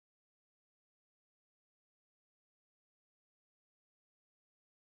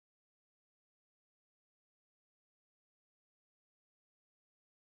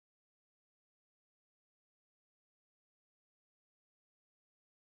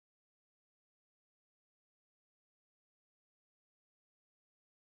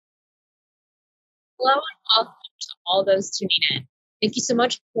Hello and welcome to all those tuning in. Thank you so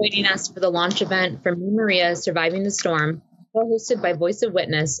much for joining us for the launch event for Mi María, Surviving the Storm, co-hosted by Voice of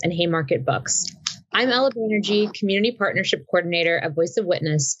Witness and Haymarket Books. I'm Ella Banerjee, Community Partnership Coordinator at Voice of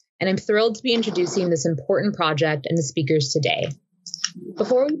Witness, and I'm thrilled to be introducing this important project and the speakers today.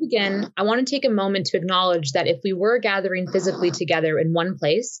 Before we begin, I want to take a moment to acknowledge that if we were gathering physically together in one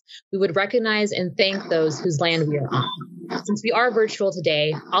place, we would recognize and thank those whose land we are on. Since we are virtual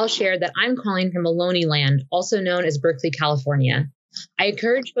today, I'll share that I'm calling from Ohlone land, also known as Berkeley, California. I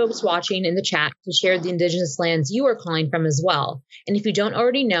encourage folks watching in the chat to share the indigenous lands you are calling from as well. And if you don't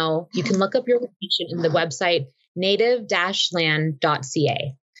already know, you can look up your location in the website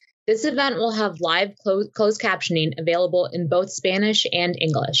native-land.ca. This event will have live closed captioning available in both Spanish and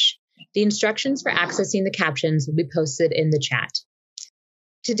English. The instructions for accessing the captions will be posted in the chat.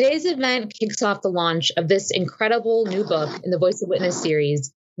 Today's event kicks off the launch of this incredible new book in the Voice of Witness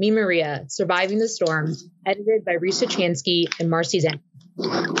series, Mi María, Surviving the Storm, edited by Risha Chansky and Marcy Zan.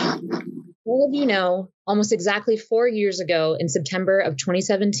 All of you know, almost exactly 4 years ago in September of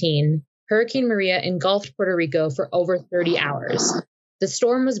 2017, Hurricane Maria engulfed Puerto Rico for over 30 hours. The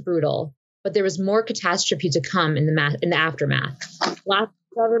storm was brutal, but there was more catastrophe to come in the aftermath. Lack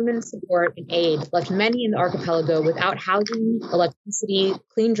of government support and aid left many in the archipelago without housing, electricity,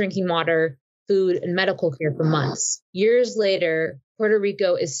 clean drinking water, food, and medical care for months. Years later, Puerto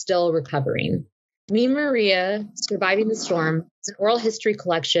Rico is still recovering. Mi María, Surviving the Storm, is an oral history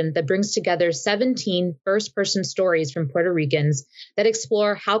collection that brings together 17 first-person stories from Puerto Ricans that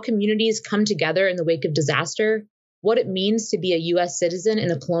explore how communities come together in the wake of disaster, what it means to be a U.S. citizen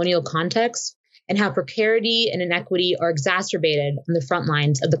in a colonial context, and how precarity and inequity are exacerbated on the front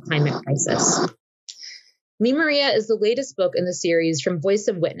lines of the climate crisis. Mi María is the latest book in the series from Voice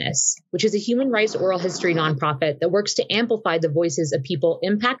of Witness, which is a human rights oral history nonprofit that works to amplify the voices of people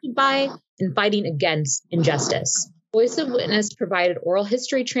impacted by and fighting against injustice. Voice of Witness provided oral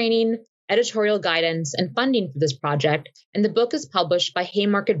history training, editorial guidance, and funding for this project, and the book is published by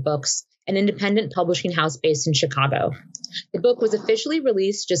Haymarket Books, an independent publishing house based in Chicago. The book was officially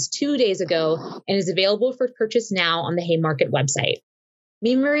released just 2 days ago and is available for purchase now on the Haymarket website.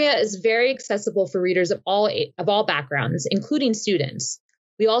 Mi María is very accessible for readers of all backgrounds, including students.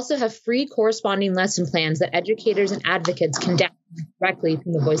 We also have free corresponding lesson plans that educators and advocates can download directly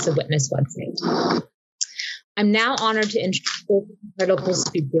from the Voice of Witness website. I'm now honored to introduce the incredible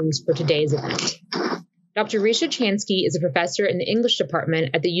speakers for today's event. Dr. Risha Chansky is a professor in the English department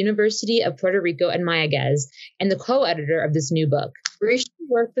at the University of Puerto Rico and Mayagüez and the co-editor of this new book. Risha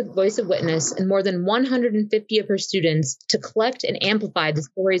worked with Voice of Witness and more than 150 of her students to collect and amplify the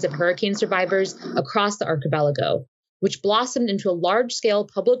stories of hurricane survivors across the archipelago, which blossomed into a large-scale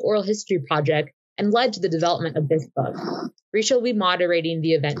public oral history project and led to the development of this book. Risha will be moderating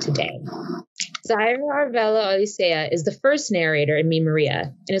the event today. Zaira Arvela Odisea is the first narrator in Mi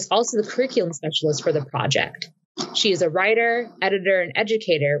María and is also the curriculum specialist for the project. She is a writer, editor, and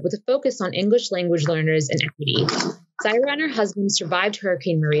educator with a focus on English language learners and equity. Zaira and her husband survived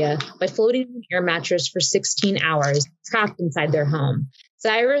Hurricane Maria by floating in an air mattress for 16 hours, trapped inside their home.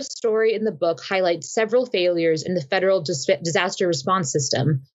 Zaira's story in the book highlights several failures in the federal disaster response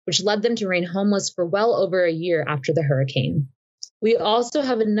system, which led them to remain homeless for well over a year after the hurricane. We also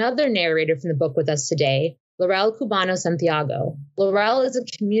have another narrator from the book with us today, Laurel Cubano Santiago. Laurel is a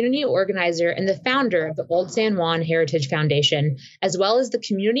community organizer and the founder of the Old San Juan Heritage Foundation, as well as the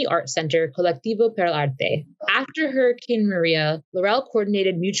community art center Colectivo per el Arte. After Hurricane Maria, Laurel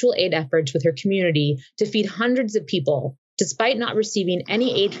coordinated mutual aid efforts with her community to feed hundreds of people, despite not receiving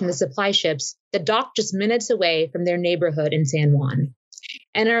any aid from the supply ships that docked just minutes away from their neighborhood in San Juan.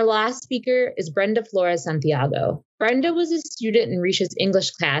 And our last speaker is Brenda Flores Santiago. Brenda was a student in Risha's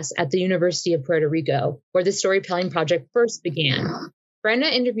English class at the University of Puerto Rico, where the storytelling project first began.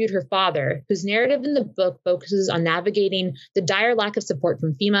 Brenda interviewed her father, whose narrative in the book focuses on navigating the dire lack of support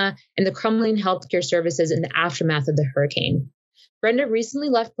from FEMA and the crumbling healthcare services in the aftermath of the hurricane. Brenda recently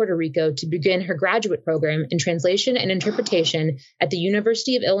left Puerto Rico to begin her graduate program in translation and interpretation at the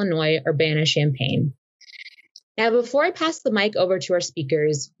University of Illinois, Urbana-Champaign. Now, before I pass the mic over to our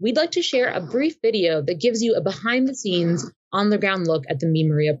speakers, we'd like to share a brief video that gives you a behind-the-scenes, on-the-ground look at the Mi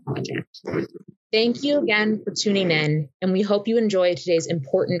María project. Thank you again for tuning in, and we hope you enjoy today's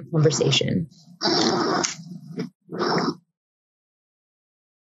important conversation.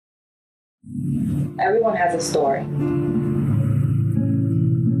 Everyone has a story.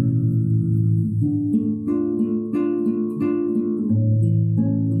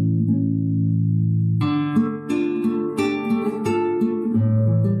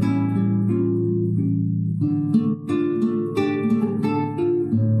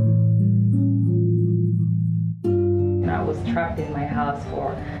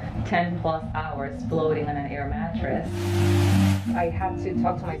 10 plus hours floating on an air mattress. I had to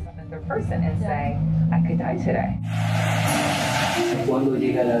talk to myself in third person and say, I could die today. Cuando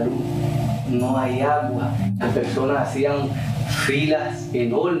llega la luz, no hay agua. Las personas hacían filas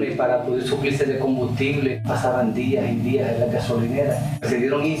enormes para poder suplirse de combustible. Pasaban días y días en la gasolinera. Se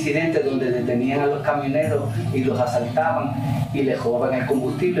dieron incidentes donde detenían a los camioneros y los asaltaban y les robaban el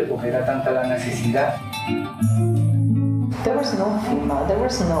combustible porque era tanta la necesidad. There was no FEMA, there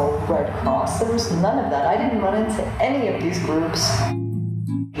was no Red Cross, there was none of that. I didn't run into any of these groups.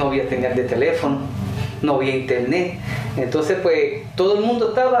 No había señal de teléfono, no había internet. Entonces, pues, todo el mundo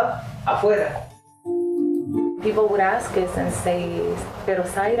estaba afuera. People would ask us and say, pero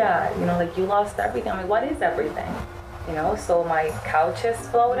Zaira, you know, like you lost everything. I'm like, what is everything? You know, so my couches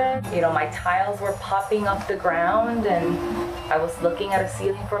floated, you know, my tiles were popping off the ground and I was looking at a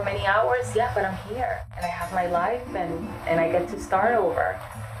ceiling for many hours. Yeah, but I'm here and I have my life and I get to start over.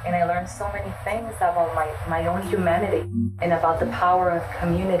 And I learned so many things about my own humanity and about the power of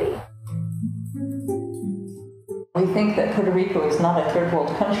community. We think that Puerto Rico is not a third world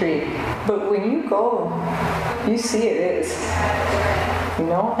country, but when you go, you see it is. You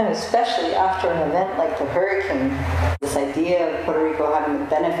know, and especially after an event like the hurricane, this idea of Puerto Rico having the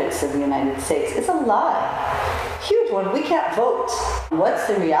benefits of the United States, it's a lie. Huge one. We can't vote. What's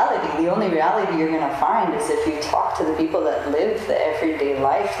the reality? The only reality you're going to find is if you talk to the people that live the everyday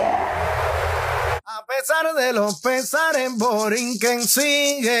life there. A pesar de los pesares, Borinquen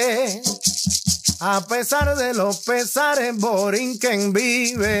sigue. A pesar de los pesares, Borinquen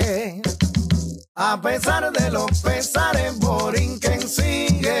vive. A pesar de los pesares, Borinquen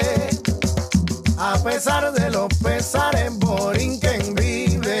sigue. A pesar de los pesares, Borinquen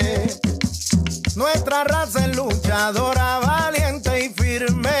vive. Nuestra raza es luchadora, valiente y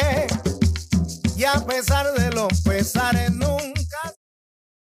firme. Y a pesar de los pesares, nunca.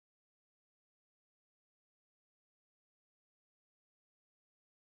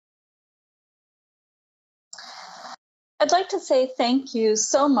 I'd like to say thank you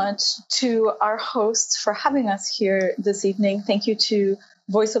so much to our hosts for having us here this evening. Thank you to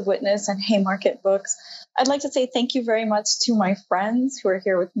Voice of Witness and Haymarket Books. I'd like to say thank you very much to my friends who are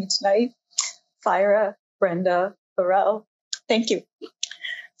here with me tonight, Zaira, Brenda, Laurel. Thank you.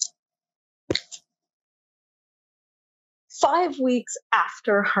 5 weeks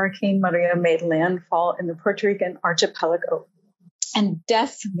after Hurricane Maria made landfall in the Puerto Rican archipelago and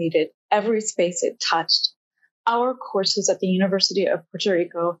decimated every space it touched, our courses at the University of Puerto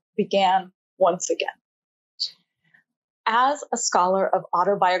Rico began once again. As a scholar of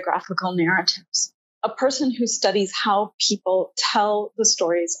autobiographical narratives, a person who studies how people tell the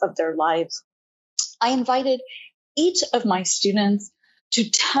stories of their lives, I invited each of my students to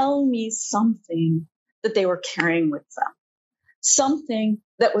tell me something that they were carrying with them, something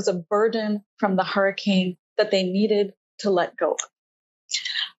that was a burden from the hurricane that they needed to let go of.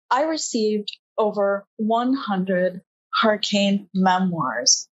 I received over 100 hurricane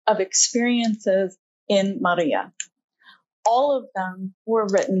memoirs of experiences in Maria. All of them were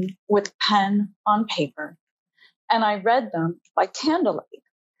written with pen on paper, and I read them by candlelight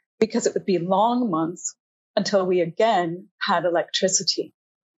because it would be long months until we again had electricity.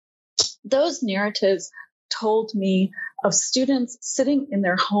 Those narratives told me of students sitting in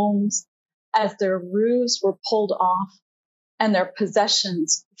their homes as their roofs were pulled off and their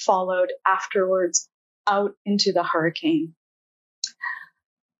possessions followed afterwards out into the hurricane.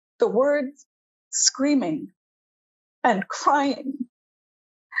 The words screaming and crying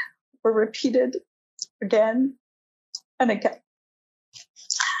were repeated again and again.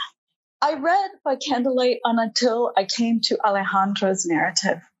 I read by candlelight until I came to Alejandra's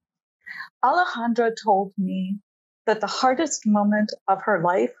narrative. Alejandra told me that the hardest moment of her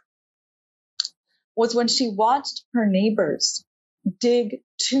life was when she watched her neighbors dig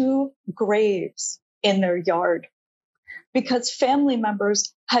 2 graves in their yard because family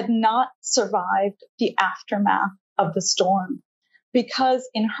members had not survived the aftermath of the storm. Because,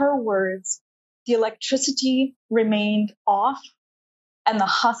 in her words, the electricity remained off and the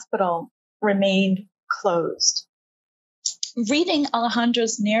hospital remained closed. Reading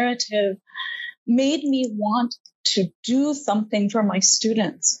Alejandra's narrative made me want to do something for my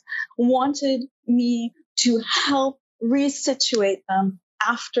students, wanted me to help resituate them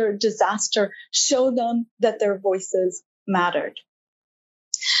after disaster, show them that their voices mattered.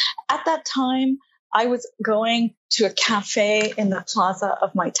 At that time, I was going to a cafe in the plaza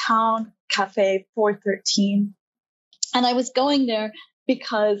of my town, Cafe 413, and I was going there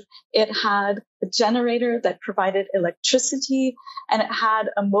because it had a generator that provided electricity and it had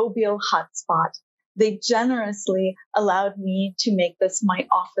a mobile hotspot They generously allowed me to make this my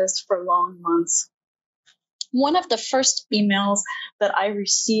office for long months. One of the first emails that I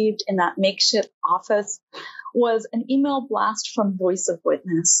received in that makeshift office was an email blast from Voice of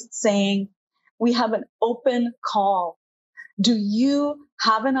Witness saying, "We have an open call. Do you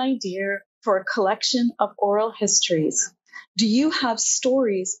have an idea for a collection of oral histories? Do you have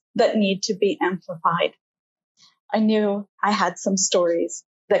stories that need to be amplified?" I knew I had some stories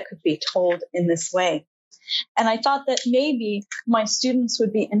that could be told in this way. And I thought that maybe my students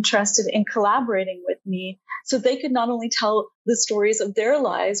would be interested in collaborating with me so they could not only tell the stories of their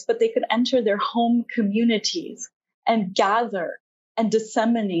lives, but they could enter their home communities and gather and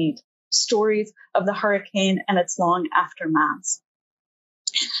disseminate stories of the hurricane and its long aftermaths.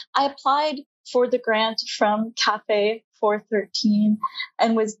 I applied for the grant from Cafe 413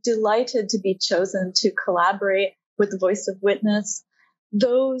 and was delighted to be chosen to collaborate with Voice of Witness.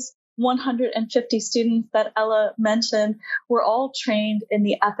 Those 150 students that Ella mentioned were all trained in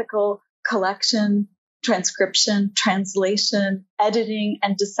the ethical collection, transcription, translation, editing,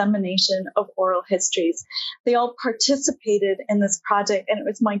 and dissemination of oral histories. They all participated in this project, and it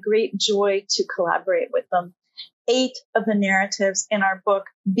was my great joy to collaborate with them. 8 of the narratives in our book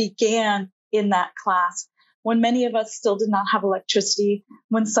began in that class, when many of us still did not have electricity,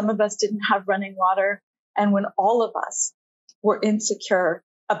 when some of us didn't have running water, and when all of us were insecure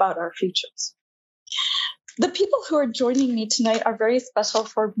about our futures. The people who are joining me tonight are very special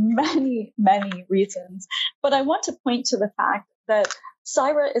for many, many reasons, but I want to point to the fact that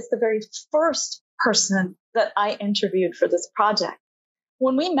Syra is the very first person that I interviewed for this project.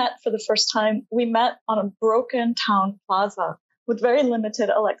 When we met for the first time, we met on a broken town plaza with very limited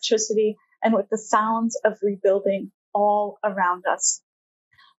electricity and with the sounds of rebuilding all around us.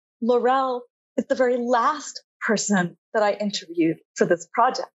 Laurel is the very last person that I interviewed for this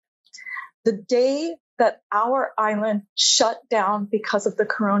project. The day that our island shut down because of the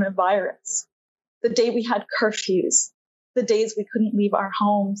coronavirus, the day we had curfews, the days we couldn't leave our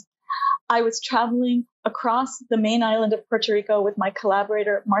homes, I was traveling across the main island of Puerto Rico with my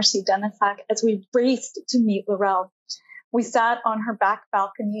collaborator, Marcy Denisak, as we raced to meet Laurel. We sat on her back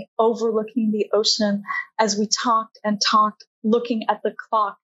balcony overlooking the ocean as we talked and talked, looking at the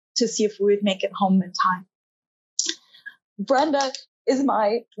clock to see if we would make it home in time. Brenda is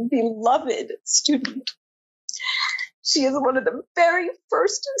my beloved student. She is one of the very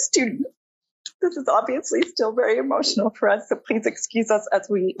first students. This is obviously still very emotional for us, so please excuse us as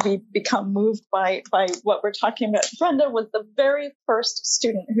we become moved by what we're talking about. Brenda was the very first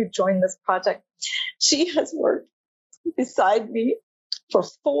student who joined this project. She has worked beside me for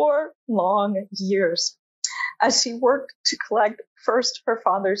 4 long years as she worked to collect first her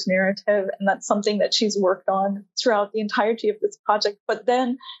father's narrative, and that's something that she's worked on throughout the entirety of this project. But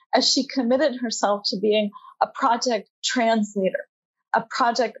then as she committed herself to being a project translator, a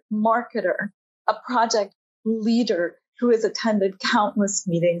project marketer, a project leader who has attended countless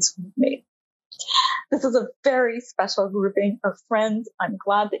meetings with me. This is a very special grouping of friends. I'm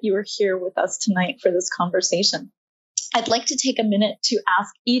glad that you are here with us tonight for this conversation. I'd like to take a minute to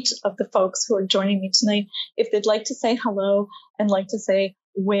ask each of the folks who are joining me tonight if they'd like to say hello and like to say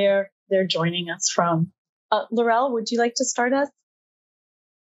where they're joining us from. Laurel, would you like to start us?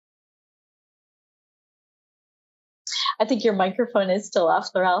 I think your microphone is still off,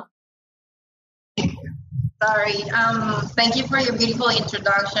 Laurel. Sorry. Thank you for your beautiful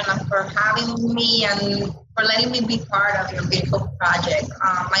introduction and for having me and for letting me be part of your beautiful project.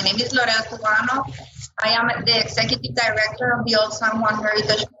 My name is Laurel Cubano. I am the Executive Director of the Old San Juan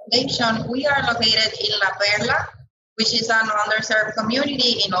Heritage Foundation. We are located in La Perla, which is an underserved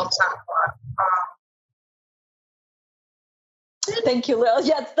community in Old San Juan. Thank you, Lil.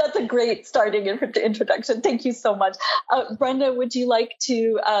 Yes, that's a great starting introduction. Thank you so much. Brenda, would you like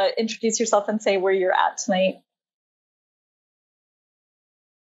to introduce yourself and say where you're at tonight?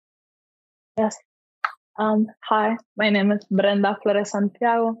 Yes. Hi, my name is Brenda Flores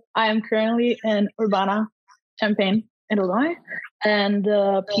Santiago. I am currently in Urbana, Champaign, Illinois. And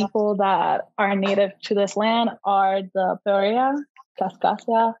the people that are native to this land are the Peoria,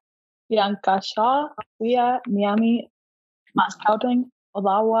 Kaskaskia, Yankasha, Wea, Miami, Mascouting,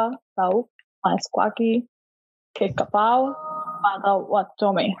 Odawa, Tauk, Maesquaki, Kikapau,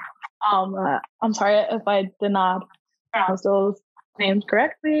 Padawatomi. I'm sorry if I did not pronounce those names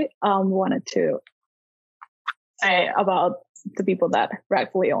correctly. Wanted to say about the people that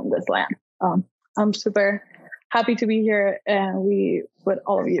rightfully own this land. I'm super happy to be here and we with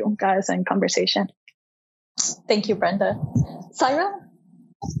all of you guys in conversation. Thank you, Brenda. Syra?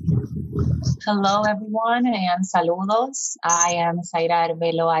 Hello, everyone, and saludos. I am Zaira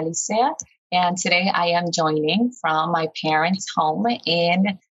Arbelo Alicea, And today I am joining from my parents' home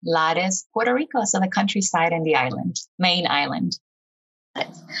in Lares, Puerto Rico, so the countryside and the island, main island.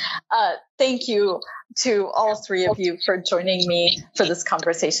 Thank you to all three of you for joining me for this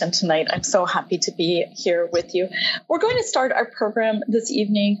conversation tonight. I'm so happy to be here with you. We're going to start our program this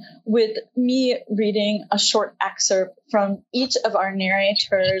evening with me reading a short excerpt from each of our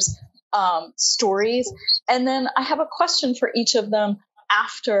narrators' stories. And then I have a question for each of them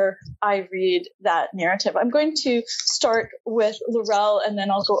after I read that narrative. I'm going to start with Laurel, and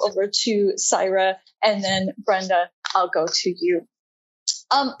then I'll go over to Syra, and then Brenda, I'll go to you.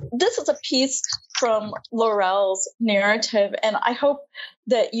 This is a piece from Laurel's narrative, and I hope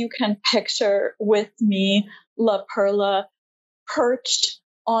that you can picture with me La Perla perched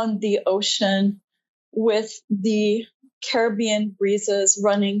on the ocean with the Caribbean breezes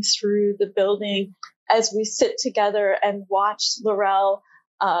running through the building as we sit together and watch Laurel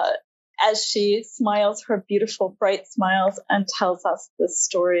as she smiles her beautiful, bright smiles and tells us this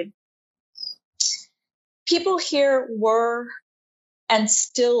story. People here were and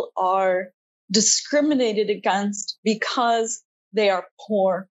still are discriminated against because they are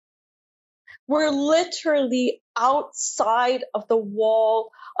poor. We're literally outside of the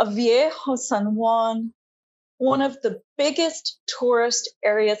wall of Viejo San Juan, one of the biggest tourist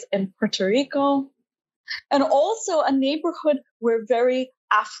areas in Puerto Rico, and also a neighborhood where very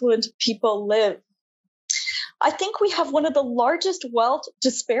affluent people live. I think we have one of the largest wealth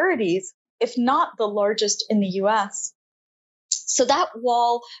disparities, if not the largest in the US. So that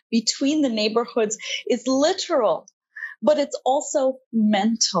wall between the neighborhoods is literal, but it's also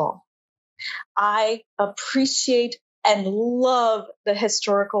mental. I appreciate and love the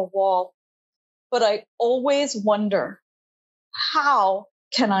historical wall, but I always wonder, how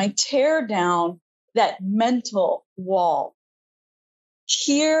can I tear down that mental wall?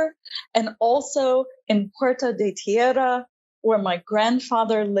 Here and also in Puerta de Tierra, where my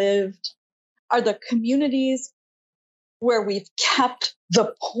grandfather lived, are the communities where we've kept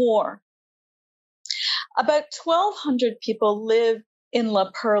the poor. About 1,200 people live in La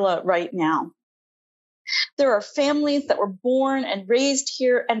Perla right now. There are families that were born and raised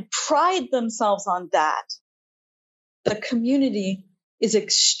here and pride themselves on that. The community is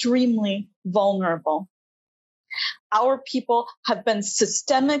extremely vulnerable. Our people have been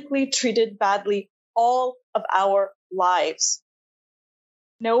systemically treated badly all of our lives.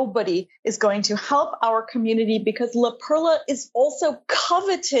 Nobody is going to help our community because La Perla is also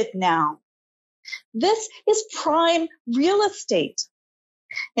coveted now. This is prime real estate.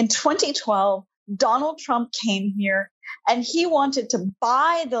 In 2012, Donald Trump came here and he wanted to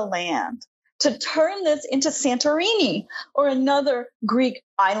buy the land to turn this into Santorini or another Greek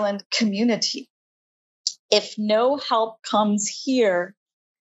island community. If no help comes here,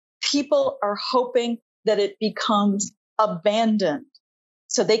 people are hoping that it becomes abandoned,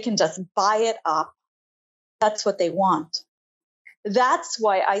 so they can just buy it up. That's what they want. That's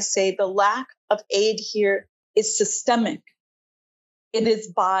why I say the lack of aid here is systemic. It is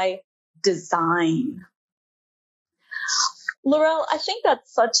by design. Laurel, I think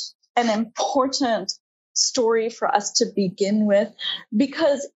that's such an important story for us to begin with,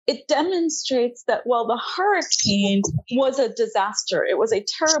 because it demonstrates that while the hurricane was a disaster, it was a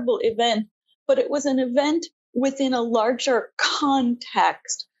terrible event, but it was an event within a larger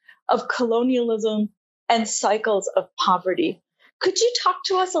context of colonialism and cycles of poverty. Could you talk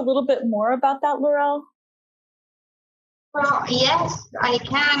to us a little bit more about that, Laurel? Well, yes, I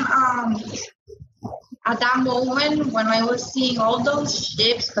can. At that moment, when I was seeing all those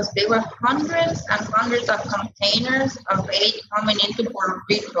ships, because there were hundreds and hundreds of containers of aid coming into Puerto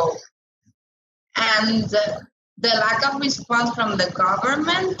Rico, and the lack of response from the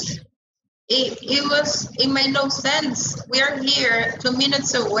government, it made no sense. We are here 2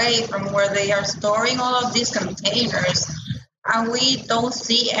 minutes away from where they are storing all of these containers, and we don't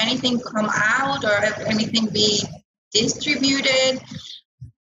see anything come out or anything be distributed.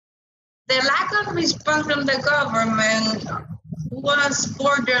 The lack of response from the government was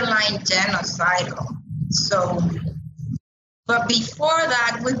borderline genocidal. But before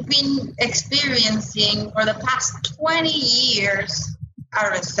that, we've been experiencing for the past 20 years a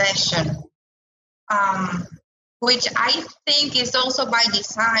recession, which I think is also by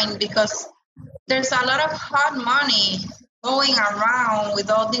design, because there's a lot of hot money going around with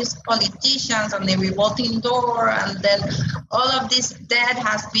all these politicians and the revolting door, and then all of this debt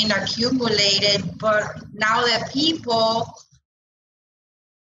has been accumulated, but now the people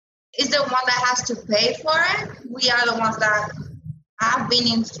is the one that has to pay for it. We are the ones that have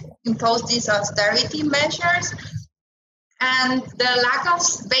been imposed these austerity measures, And the lack of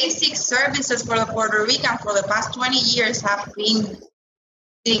basic services for the Puerto Rican for the past 20 years have been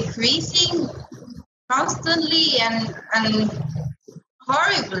decreasing constantly and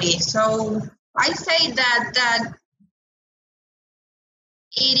horribly. So I say that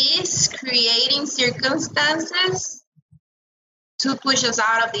it is creating circumstances to push us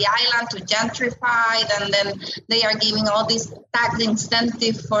out of the island, to gentrify, and then they are giving all these tax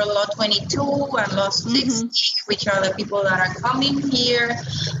incentive for Law 22 and Law 60, which are the people that are coming here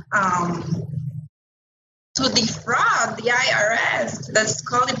to defraud the IRS. Let's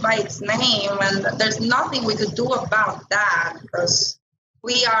call it by its name, and there's nothing we could do about that because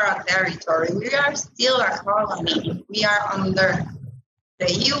we are a territory. We are still a colony. We are under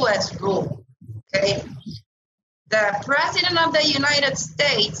the U.S. rule, okay? The President of the United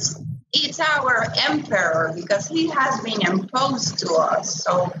States is our emperor because he has been imposed to us.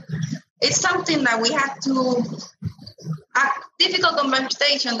 So it's something that we have to, a difficult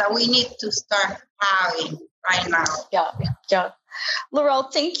conversation that we need to start having right now. Yeah. Laurel,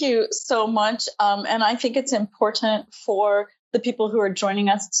 thank you so much. And I think it's important for the people who are joining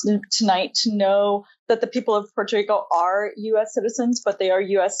us tonight to know that the people of Puerto Rico are U.S. citizens, but they are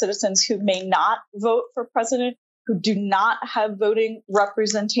U.S. citizens who may not vote for president, who do not have voting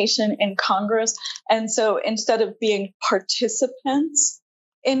representation in Congress. And so instead of being participants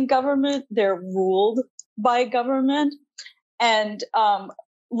in government, they're ruled by government. And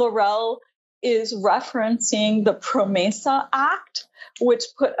Laurel is referencing the PROMESA Act, which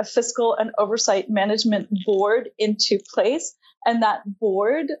put a fiscal and oversight management board into place. And that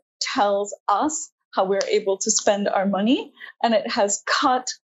board tells us how we're able to spend our money. And it has cut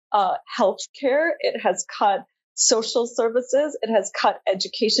healthcare. It has cut social services. It has cut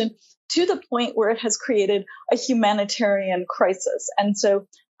education to the point where it has created a humanitarian crisis. And so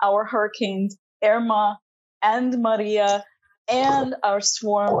our hurricanes, Irma and Maria, and our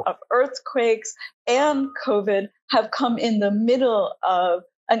swarm of earthquakes and COVID have come in the middle of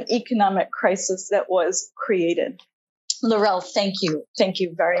an economic crisis that was created. Laurel, thank you. Thank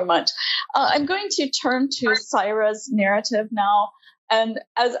you very much. I'm going to turn to Saira's narrative now. And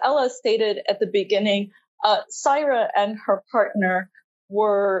as Ella stated at the beginning, Saira and her partner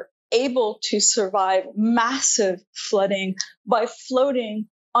were able to survive massive flooding by floating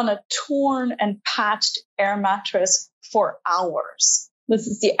on a torn and patched air mattress for hours. This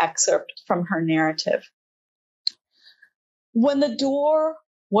is the excerpt from her narrative. When the door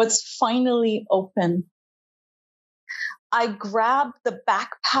was finally open, I grabbed the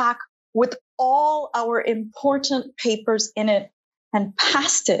backpack with all our important papers in it and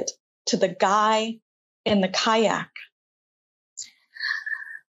passed it to the guy in the kayak.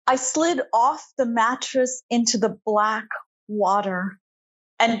 I slid off the mattress into the black water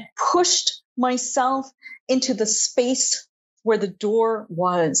and pushed myself into the space where the door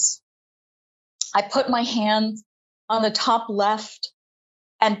was. I put my hands on the top left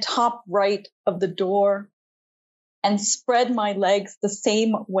and top right of the door and spread my legs the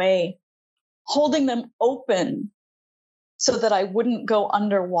same way, holding them open so that I wouldn't go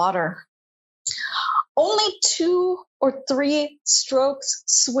underwater. Only 2 or 3 strokes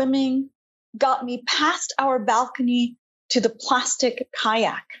swimming got me past our balcony to the plastic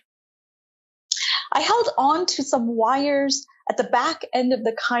kayak. I held on to some wires at the back end of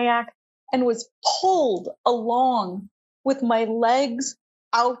the kayak and was pulled along with my legs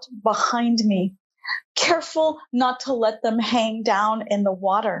out behind me, careful not to let them hang down in the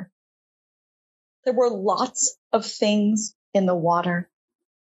water. There were lots of things in the water.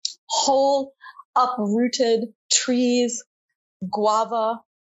 Whole uprooted trees, guava,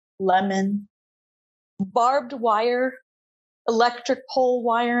 lemon, barbed wire, electric pole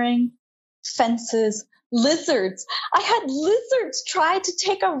wiring, fences, lizards. I had lizards try to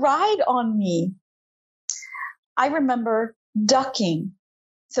take a ride on me. I remember ducking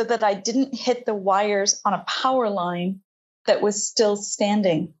so that I didn't hit the wires on a power line that was still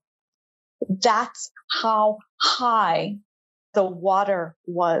standing. That's how high the water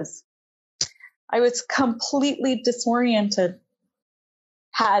was. I was completely disoriented,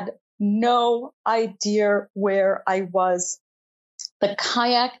 had no idea where I was. The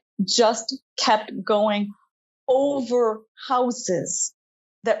kayak just kept going over houses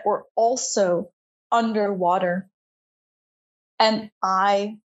that were also underwater. And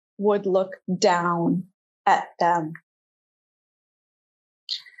I would look down at them.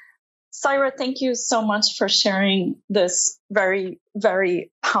 Saira, thank you so much for sharing this very,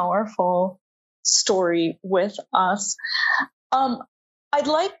 very powerful story with us. I'd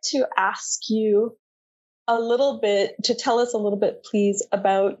like to ask you to tell us a little bit, please,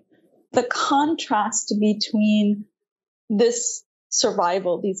 about the contrast between this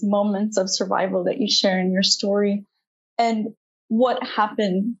survival, these moments of survival that you share in your story, and what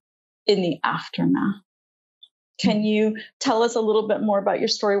happened in the aftermath. Can you tell us a little bit more about your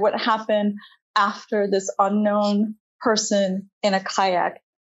story? What happened after this unknown person in a kayak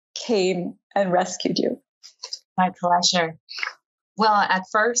came and rescued you? My pleasure. Well, at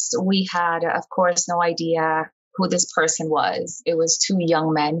first we had, of course, no idea who this person was. It was two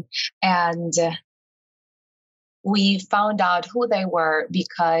young men, and we found out who they were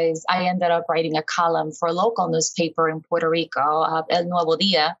because I ended up writing a column for a local newspaper in Puerto Rico, El Nuevo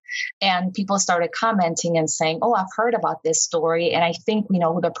Dia, and people started commenting and saying, oh, I've heard about this story, and I think we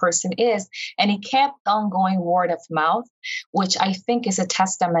know who the person is. And it kept on going word of mouth, which I think is a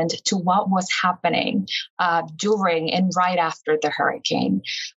testament to what was happening during and right after the hurricane.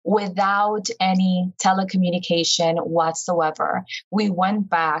 Without any telecommunication whatsoever, we went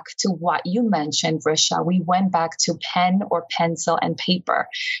back to what you mentioned, Risha. We went back to pen or pencil and paper.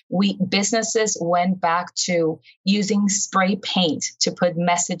 Businesses went back to using spray paint to put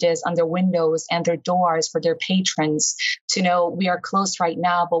messages on their windows and their doors for their patrons to know we are closed right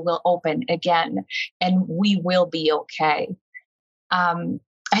now, but we'll open again and we will be okay.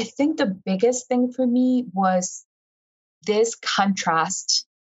 I think the biggest thing for me was this contrast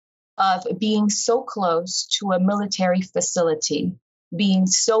of being so close to a military facility, being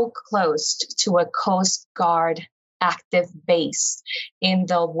so close to a Coast Guard active base in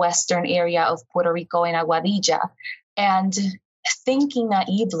the western area of Puerto Rico in Aguadilla, and thinking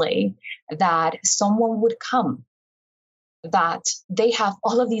naively that someone would come, that they have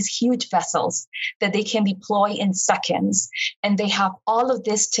all of these huge vessels that they can deploy in seconds, and they have all of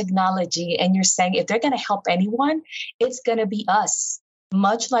this technology, and you're saying if they're going to help anyone, it's going to be us.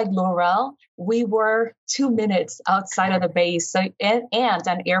 Much like Laurel, we were 2 minutes outside of the base and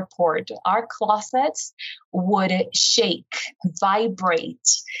an airport. Our closets would shake, vibrate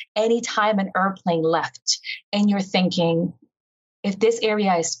anytime an airplane left. And you're thinking, if this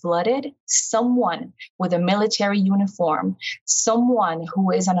area is flooded, someone with a military uniform, someone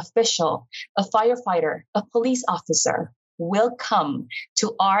who is an official, a firefighter, a police officer, will come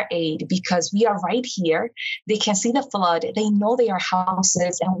to our aid because we are right here. They can see the flood. They know they are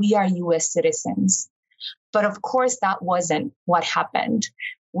houses and we are U.S. citizens. But of course, that wasn't what happened.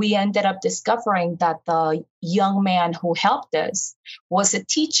 We ended up discovering that the young man who helped us was a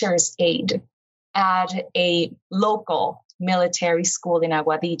teacher's aide at a local military school in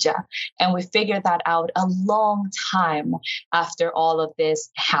Aguadilla. And we figured that out a long time after all of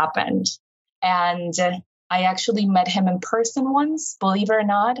this happened. And I actually met him in person once, believe it or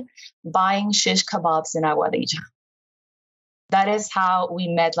not, buying shish kebabs in Aguadilla. That is how we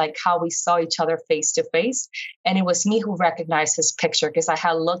met, like how we saw each other face to face. And it was me who recognized his picture because I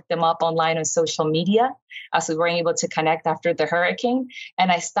had looked him up online on social media as we weren't able to connect after the hurricane.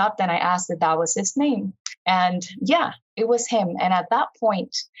 And I stopped and I asked if that was his name. And yeah, it was him. And at that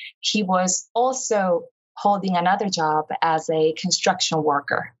point, he was also holding another job as a construction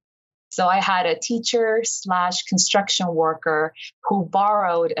worker. So I had a teacher/construction worker who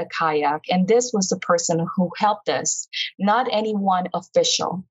borrowed a kayak, and this was the person who helped us, not anyone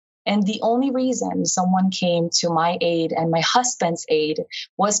official. And the only reason someone came to my aid and my husband's aid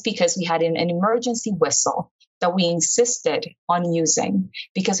was because we had an emergency whistle that we insisted on using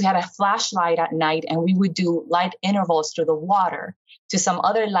because we had a flashlight at night and we would do light intervals through the water to some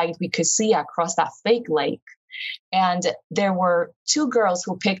other light we could see across that fake lake. And there were two girls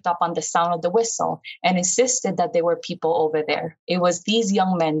who picked up on the sound of the whistle and insisted that there were people over there. It was these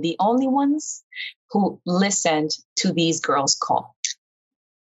young men, the only ones who listened to these girls' call.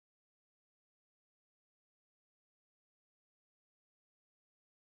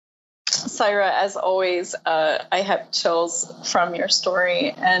 Saira, as always, I have chills from your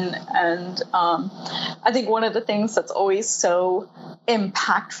story, and I think one of the things that's always so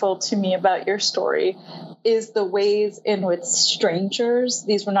impactful to me about your story is the ways in which strangers,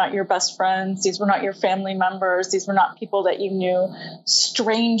 these were not your best friends, these were not your family members, these were not people that you knew,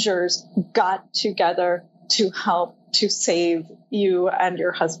 strangers got together to help to save you and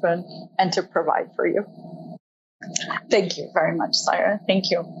your husband and to provide for you. Thank you very much, Saira. Thank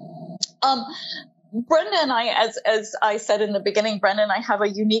you. Brenda and I, as I said in the beginning, Brenda and I have a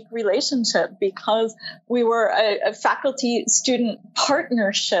unique relationship because we were a faculty-student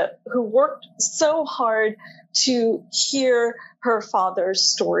partnership who worked so hard to hear her father's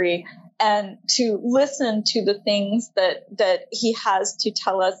story and to listen to the things that he has to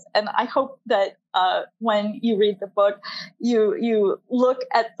tell us. And I hope that when you read the book, you look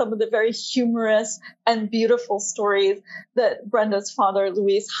at some of the very humorous and beautiful stories that Brenda's father,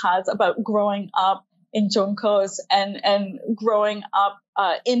 Luis, has about growing up in Juncos and growing up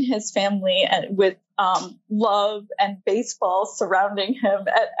in his family and with love and baseball surrounding him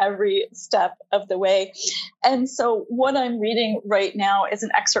at every step of the way. And so what I'm reading right now is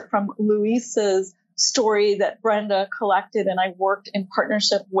an excerpt from Luis's story that Brenda collected, and I worked in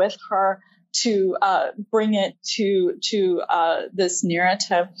partnership with her to bring it to this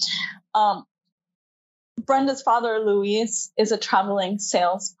narrative. Brenda's father, Luis, is a traveling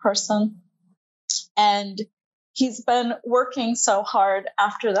salesperson, and he's been working so hard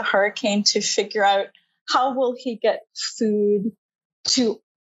after the hurricane to figure out how will he get food to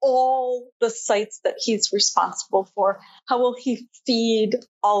all the sites that he's responsible for. How will he feed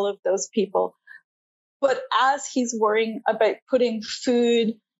all of those people? But as he's worrying about putting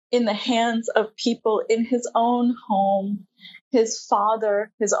food in the hands of people in his own home, his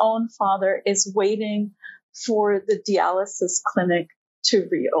own father, is waiting for the dialysis clinic to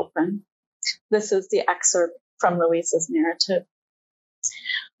reopen. This is the excerpt from Luis's narrative.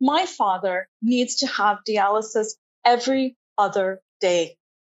 My father needs to have dialysis every other day.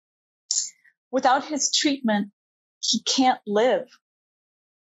 Without his treatment, he can't live.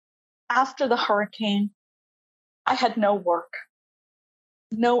 After the hurricane, I had no work,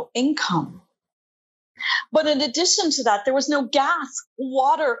 no income. But in addition to that, there was no gas,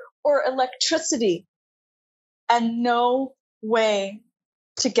 water, or electricity, and no way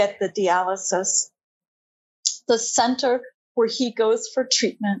to get the dialysis. The center where he goes for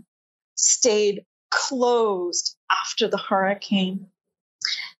treatment stayed closed after the hurricane,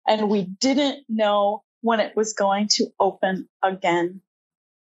 and we didn't know when it was going to open again.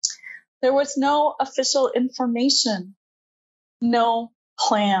 There was no official information, no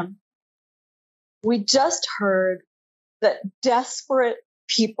plan. We just heard that desperate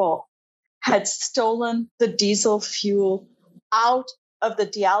people had stolen the diesel fuel out of the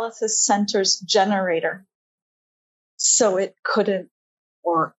dialysis center's generator, so it couldn't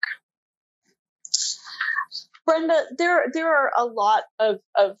work. Brenda, there are a lot of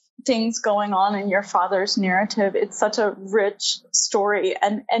things going on in your father's narrative. It's such a rich story.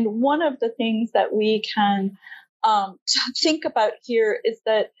 And one of the things that we can think about here is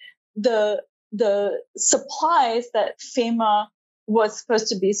that the supplies that FEMA was supposed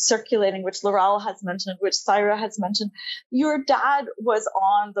to be circulating, which Laurel has mentioned, which Syra has mentioned, your dad was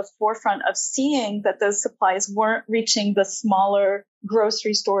on the forefront of seeing that those supplies weren't reaching the smaller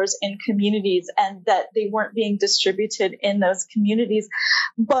grocery stores in communities and that they weren't being distributed in those communities.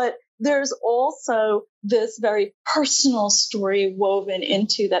 But there's also this very personal story woven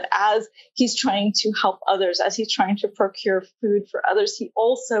into that. As he's trying to help others, as he's trying to procure food for others, he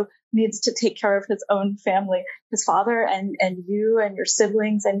also needs to take care of his own family, his father and you and your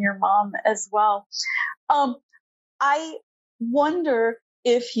siblings and your mom as well. I wonder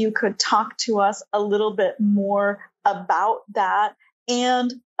if you could talk to us a little bit more about that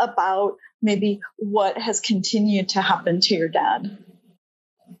and about maybe what has continued to happen to your dad.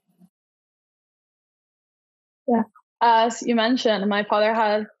 Yeah. As you mentioned, my father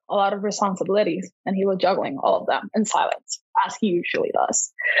had a lot of responsibilities and he was juggling all of them in silence, as he usually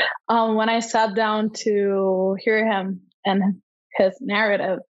does. When I sat down to hear him and his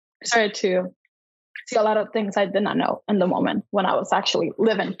narrative, I started to see a lot of things I did not know in the moment when I was actually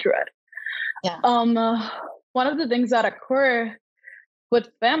living through it. Yeah. One of the things that occurred with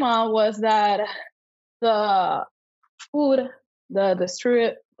FEMA was that the food,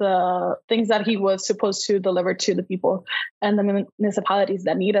 the things that he was supposed to deliver to the people and the municipalities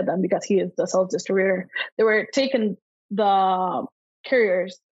that needed them, because he is the sole distributor, they were taking the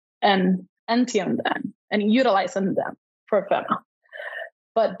carriers and emptying them and utilizing them for FEMA.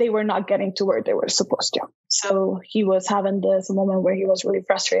 But they were not getting to where they were supposed to. So he was having this moment where he was really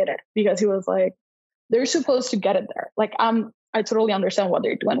frustrated because he was like, they're supposed to get it there. Like, I totally understand what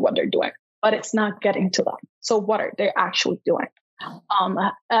they're doing, but it's not getting to them. So what are they actually doing?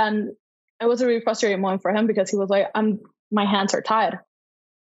 And it was a really frustrating moment for him because he was like, my hands are tied.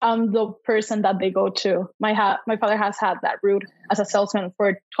 I'm the person that they go to. My father has had that route as a salesman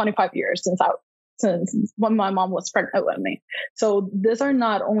for 25 years since when my mom was pregnant with me. So these are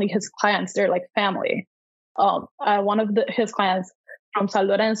not only his clients, they're like family. One of his clients from San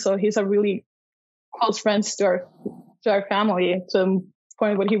Lorenzo, he's a really close friend to our family, to the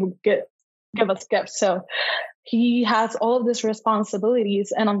point where he would give us gifts. So he has all of these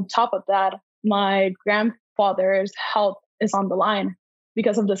responsibilities. And on top of that, my grandfather's health is on the line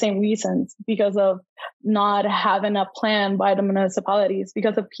because of the same reasons, because of not having a plan by the municipalities,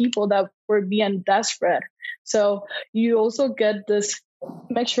 because of people that were being desperate. So you also get this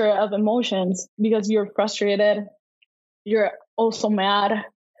mixture of emotions because you're frustrated, you're also mad,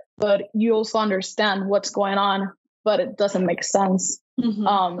 but you also understand what's going on, but it doesn't make sense.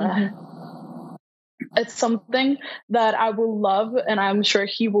 It's something that I will love, and I'm sure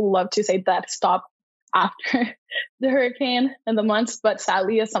he will love to say that stop after the hurricane and the months, but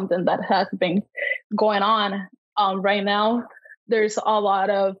sadly it's something that has been going on right now. There's a lot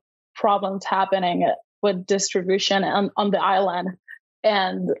of problems happening with distribution on the island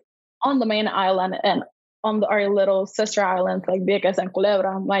and on the main island and on our little sister islands like Vieques and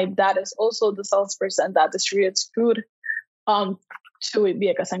Culebra. My dad is also the salesperson that distributes food to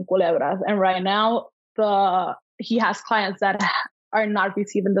Vieques and Culebra. And right now, he has clients that are not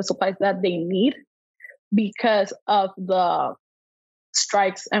receiving the supplies that they need because of the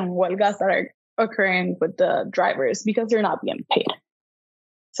strikes and huelgas that are occurring with the drivers because they're not being paid.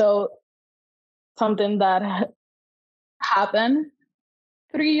 So something that happened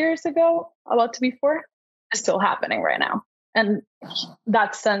 3 years ago, about to be 4, is still happening right now. And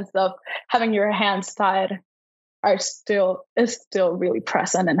that sense of having your hands tied is still really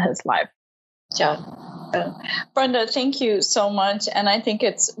present in his life. Yeah. Brenda, thank you so much. And I think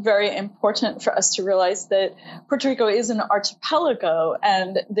it's very important for us to realize that Puerto Rico is an archipelago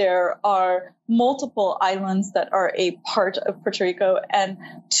and there are multiple islands that are a part of Puerto Rico. And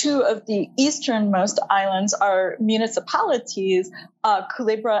 2 of the easternmost islands are municipalities,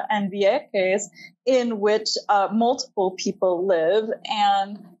 Culebra and Vieques, in which multiple people live.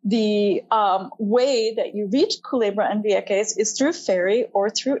 And the way that you reach Culebra and Vieques is through ferry or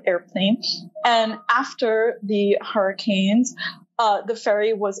through airplane. And after the hurricanes, the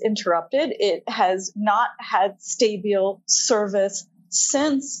ferry was interrupted. It has not had stable service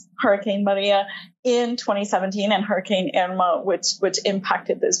since Hurricane Maria in 2017 and Hurricane Irma, which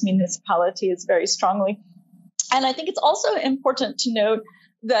impacted those municipalities very strongly. And I think it's also important to note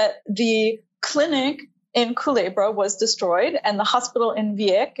that the clinic in Culebra was destroyed and the hospital in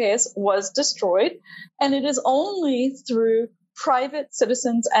Vieques was destroyed. And it is only through private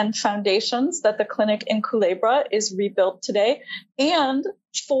citizens and foundations that the clinic in Culebra is rebuilt today. And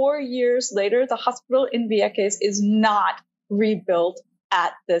 4 years later, the hospital in Vieques is not rebuilt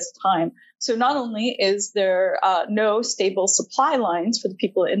at this time. So not only is there no stable supply lines for the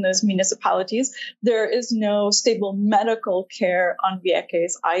people in those municipalities, there is no stable medical care on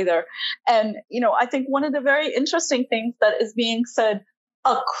Vieques either. And, I think one of the very interesting things that is being said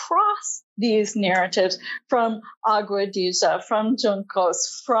across these narratives from Aguadilla, from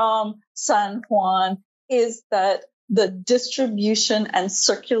Juncos, from San Juan, is that the distribution and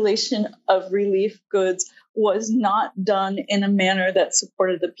circulation of relief goods was not done in a manner that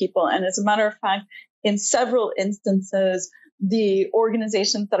supported the people. And as a matter of fact, in several instances, the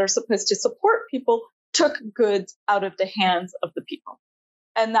organizations that are supposed to support people took goods out of the hands of the people.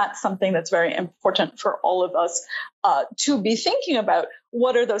 And that's something that's very important for all of us to be thinking about.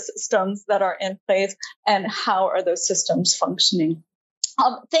 What are those systems that are in place and how are those systems functioning?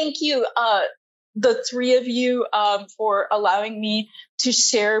 Thank you, the 3 of you, for allowing me to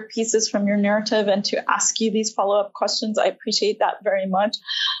share pieces from your narrative and to ask you these follow-up questions. I appreciate that very much.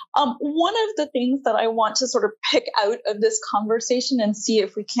 One of the things that I want to sort of pick out of this conversation and see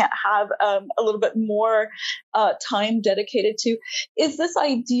if we can't have a little bit more time dedicated to is this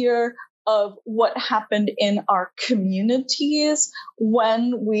idea of what happened in our communities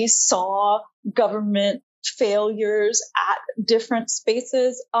when we saw government failures at different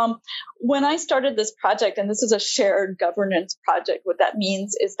spaces. When I started this project, and this is a shared governance project, what that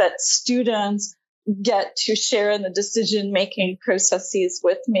means is that students get to share in the decision-making processes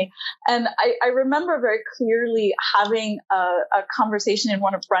with me. And I remember very clearly having a conversation in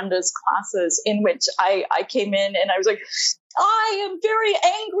one of Brenda's classes in which I came in and I was like, I am very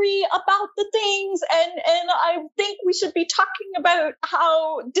angry about the things, and I think we should be talking about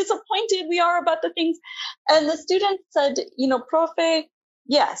how disappointed we are about the things. And the student said, Profe,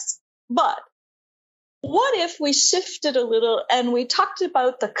 yes, but what if we shifted a little and we talked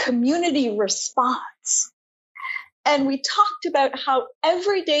about the community response? And we talked about how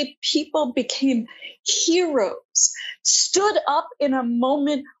everyday people became heroes, stood up in a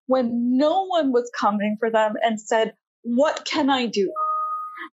moment when no one was coming for them and said, what can I do?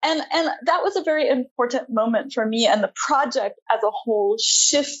 And that was a very important moment for me. And the project as a whole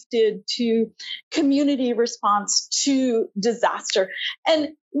shifted to community response to disaster. And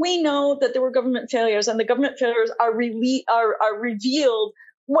we know that there were government failures, and the government failures are revealed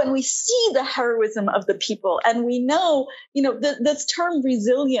when we see the heroism of the people. And we know, this term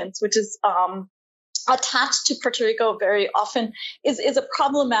resilience, which is attached to Puerto Rico very often, is a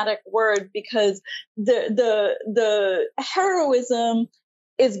problematic word because the heroism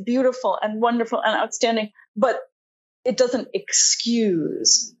is beautiful and wonderful and outstanding, but it doesn't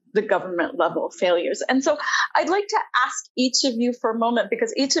excuse the government level failures. And so I'd like to ask each of you for a moment,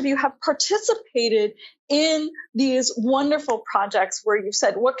 because each of you have participated in these wonderful projects where you've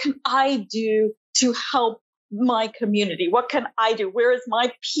said, what can I do to help my community? What can I do? Where is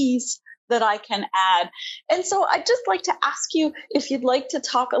my piece that I can add? And so I'd just like to ask you if you'd like to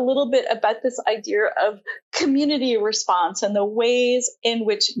talk a little bit about this idea of community response and the ways in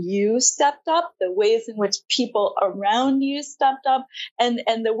which you stepped up, the ways in which people around you stepped up, and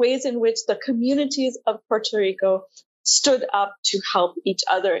the ways in which the communities of Puerto Rico stood up to help each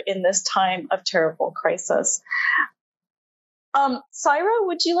other in this time of terrible crisis. Syra,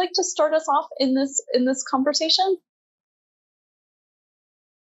 would you like to start us off in this conversation?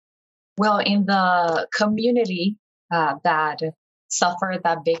 Well, in the community that suffered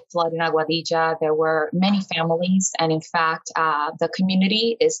that big flood in Aguadilla, there were many families. And in fact, the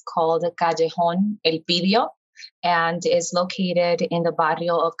community is called Callejón El Pidio and is located in the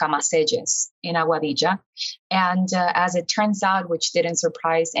barrio of Camaselles in Aguadilla. And as it turns out, which didn't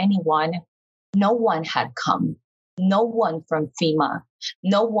surprise anyone, no one had come. No one from FEMA,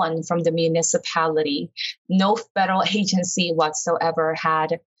 no one from the municipality, no federal agency whatsoever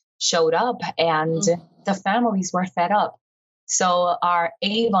had showed up, and the families were fed up. So our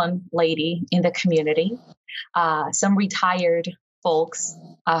Avon lady in the community, some retired folks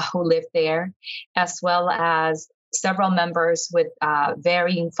who lived there, as well as several members with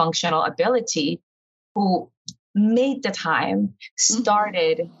varying functional ability who made the time,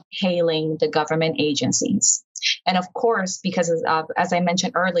 started hailing the government agencies. And of course, because as I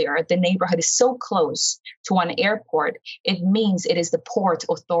mentioned earlier, the neighborhood is so close to an airport, it means it is the port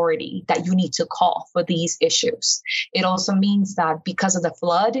authority that you need to call for these issues. It also means that because of the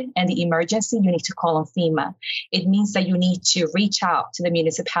flood and the emergency, you need to call on FEMA. It means that you need to reach out to the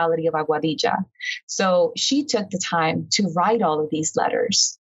municipality of Aguadilla. So she took the time to write all of these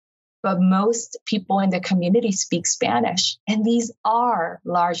letters. But most people in the community speak Spanish, and these are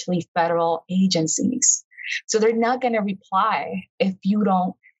largely federal agencies. So they're not going to reply if you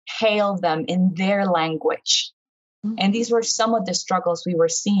don't hail them in their language. And these were some of the struggles we were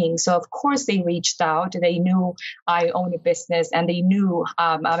seeing. So of course they reached out. They knew I own a business, and they knew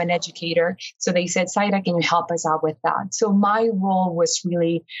I'm an educator. So they said, Zaira, can you help us out with that? So my role was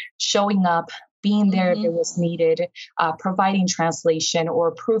really showing up, being there if it was needed, providing translation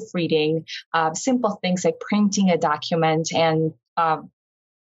or proofreading, simple things like printing a document and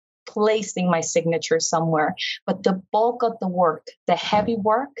placing my signature somewhere. But the bulk of the work, the heavy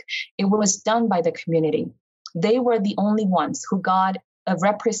work, it was done by the community. They were the only ones who got a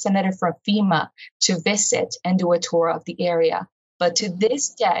representative from FEMA to visit and do a tour of the area. But to this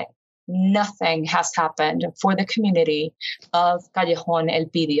day, nothing has happened for the community of Callejón El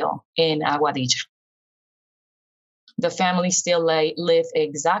Pidio in Aguadilla. The family still live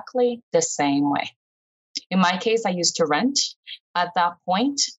exactly the same way. In my case, I used to rent at that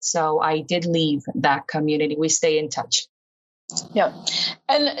point, so I did leave that community. We stay in touch. Yeah.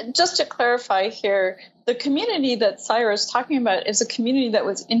 And just to clarify here, the community that Zaira is talking about is a community that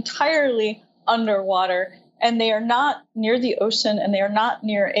was entirely underwater, and they are not near the ocean, and they are not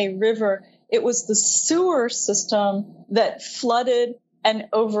near a river. It was the sewer system that flooded and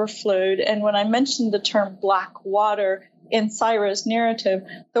overflowed. And when I mentioned the term black water in Zaira's narrative,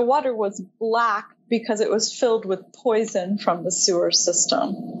 the water was black because it was filled with poison from the sewer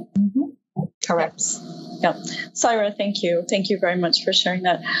system. Correct. Yeah. Zaira, thank you. Thank you very much for sharing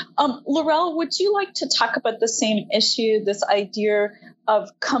that. Laurel, would you like to talk about the same issue, this idea of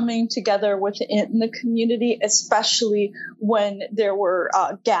coming together within the community, especially when there were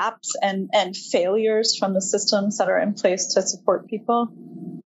gaps and failures from the systems that are in place to support people?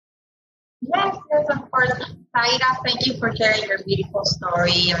 Yes, of course. Zaira, thank you for sharing your beautiful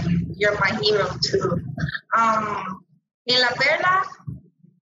story, and you're my hero too. In La Perla,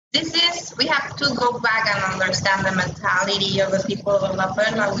 we have to go back and understand the mentality of the people of La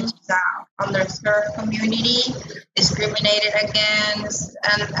Perla, which is an underserved community, discriminated against,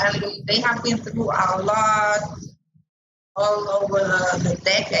 and they have been through a lot all over the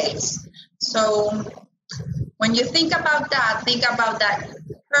decades. So when you think about that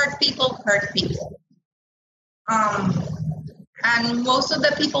hurt people. And most of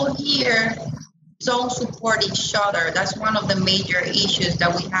the people here don't support each other. That's one of the major issues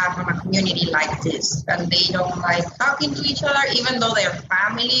that we have in a community like this. And they don't like talking to each other, even though their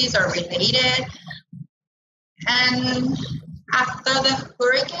families are related. And after the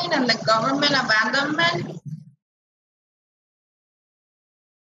hurricane and the government abandonment,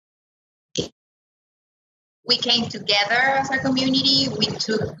 we came together as a community.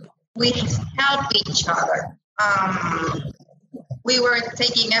 We helped each other. We were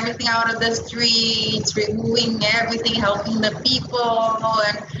taking everything out of the streets, removing everything, helping the people.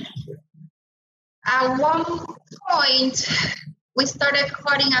 And at one point, we started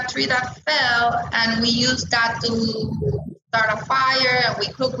cutting a tree that fell, and we used that to start a fire, and we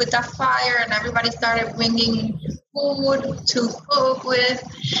cooked with that fire, and everybody started bringing food to cook with.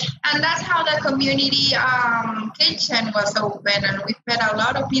 And that's how the community kitchen was open, and we fed a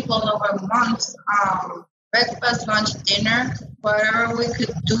lot of people over months. Breakfast, lunch, dinner, whatever we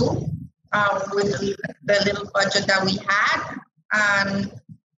could do with the little budget that we had. And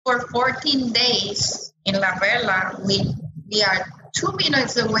for 14 days in La Perla, we are 2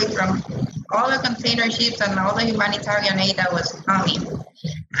 minutes away from all the container ships and all the humanitarian aid that was coming.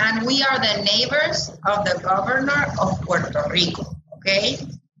 And we are the neighbors of the governor of Puerto Rico, okay?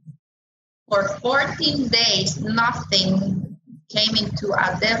 For 14 days, nothing came into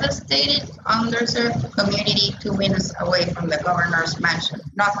a devastated, underserved community 2 minutes away from the governor's mansion.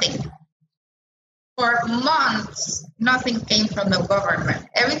 Nothing. For months, nothing came from the government.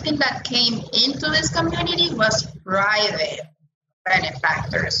 Everything that came into this community was private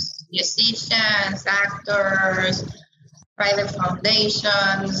benefactors, musicians, actors, private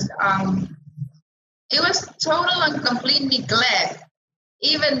foundations. It was total and complete neglect,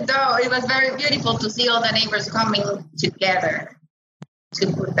 even though it was very beautiful to see all the neighbors coming together to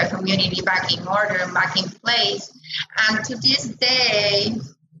put the community back in order and back in place. And to this day,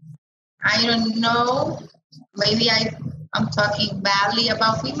 I don't know, maybe I'm talking badly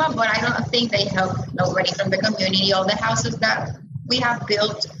about FEMA, but I don't think they help nobody from the community. All the houses that we have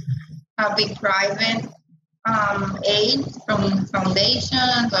built have been private aid from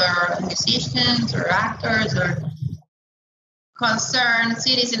foundations or musicians or actors or concerned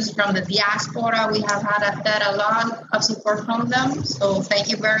citizens from the diaspora. We have had a lot of support from them, so thank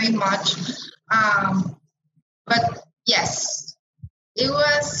you very much. But yes, it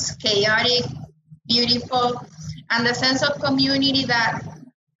was chaotic, beautiful, and the sense of community that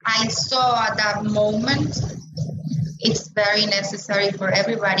I saw at that moment, it's very necessary for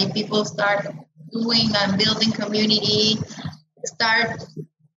everybody. People start doing and building community, start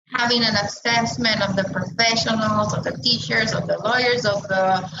having an assessment of the professionals, of the teachers, of the lawyers, of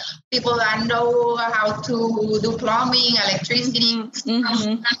the people that know how to do plumbing, electricity,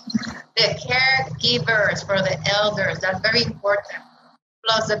 the caregivers for the elders. That's very important.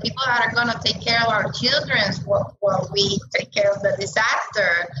 Plus the people that are going to take care of our children while we take care of the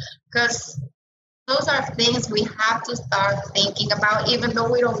disaster. Because those are things we have to start thinking about, even though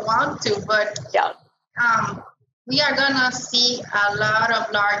we don't want to. But we are going to see a lot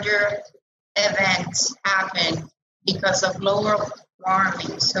of larger events happen because of global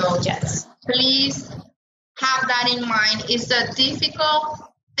warming. So yes, please have that in mind. It's a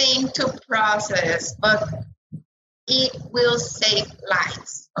difficult thing to process, but it will save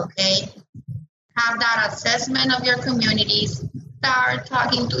lives, okay? Have that assessment of your communities. Start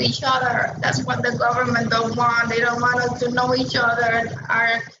talking to each other. That's what the government don't want. They don't want us to know each other,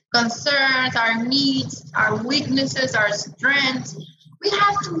 our concerns, our needs, our weaknesses, our strengths. We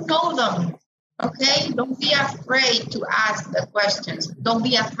have to know them, okay? Don't be afraid to ask the questions. Don't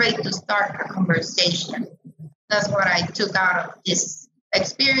be afraid to start a conversation. That's what I took out of this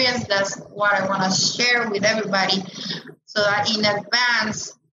experience. That's what I want to share with everybody so that in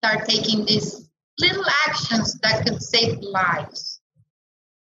advance, start taking these little actions that could save lives.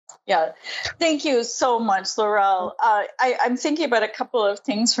 Yeah, thank you so much, Laurel. I'm thinking about a couple of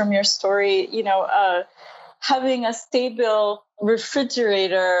things from your story. You know, having a stable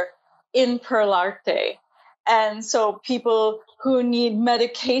refrigerator in Perlarte. And so people who need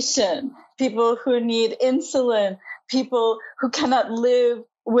medication, people who need insulin, people who cannot live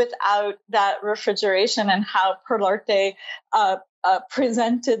without that refrigeration, and how Perlarte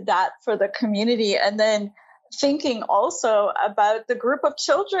presented that for the community. And then thinking also about the group of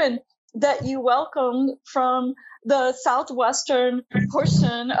children that you welcomed from the southwestern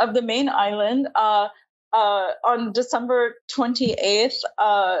portion of the main island on December 28th,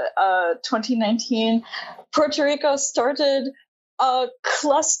 2019. Puerto Rico started a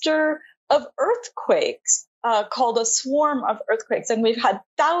cluster of earthquakes called a swarm of earthquakes. And we've had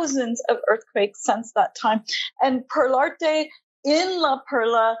thousands of earthquakes since that time. And Perlarte in La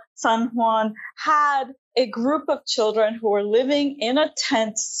Perla, San Juan, had a group of children who were living in a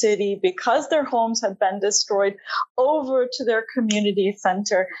tent city because their homes had been destroyed over to their community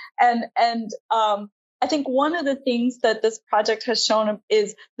center. And I think one of the things that this project has shown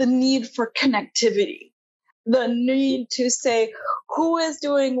is the need for connectivity, the need to say, who is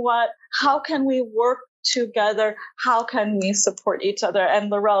doing what? How can we work together? How can we support each other?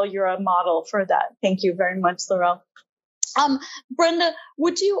 And Laurel, you're a model for that. Thank you very much, Laurel. Brenda,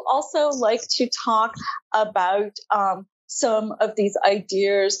 would you also like to talk about some of these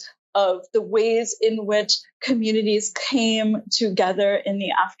ideas of the ways in which communities came together in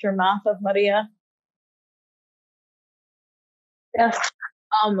the aftermath of Maria? Yes.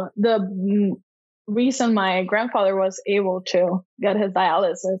 The reason my grandfather was able to get his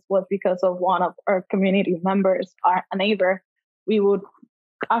dialysis was because of one of our community members, a neighbor. We would,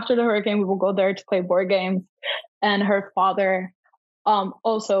 after the hurricane, we would go there to play board games. And her father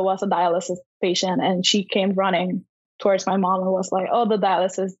also was a dialysis patient, and she came running towards my mom and was like, "Oh, the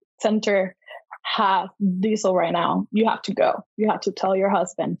dialysis center has diesel right now. You have to go. You have to tell your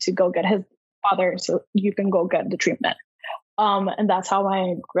husband to go get his father so you can go get the treatment." And that's how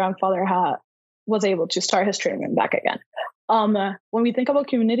my grandfather was able to start his treatment back again. When we think about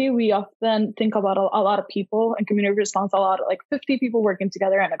community, we often think about a lot of people, and community response a lot, like 50 people working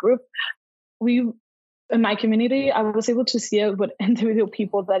together in a group. In my community, I was able to see it with individual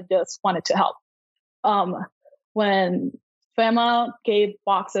people that just wanted to help. When FEMA gave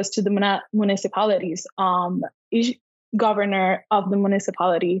boxes to the municipalities, each governor of the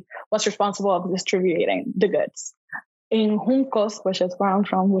municipality was responsible of distributing the goods. In Juncos, which is where I'm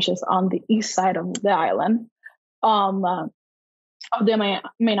from, which is on the east side of the island, of the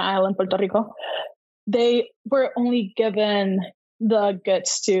main island, Puerto Rico, they were only given the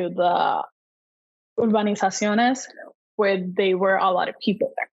goods to the urbanizaciones, where they were a lot of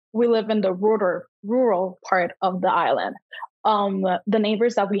people there. We live in the rural part of the island. The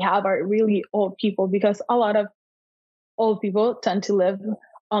neighbors that we have are really old people, because a lot of old people tend to live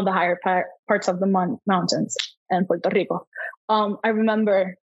on the higher parts of the mountains in Puerto Rico. I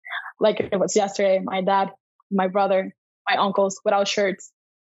remember, like it was yesterday, my dad, my brother, my uncles without shirts,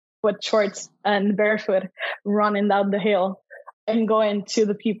 with shorts and barefoot, running down the hill and going to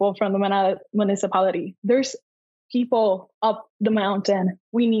the people from the municipality. There's people up the mountain.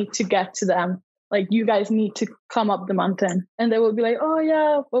 We need to get to them. Like, you guys need to come up the mountain. And they will be like, "Oh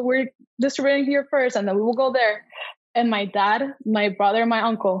yeah, but we're distributing here first, and then we will go there." And my dad, my brother, my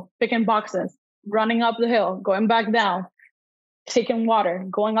uncle, picking boxes, running up the hill, going back down, taking water,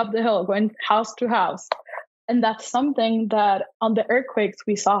 going up the hill, going house to house. And that's something that on the earthquakes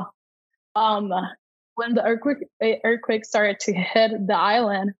we saw. When the earthquake started to hit the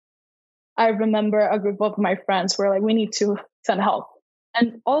island, I remember a group of my friends were like, "We need to send help."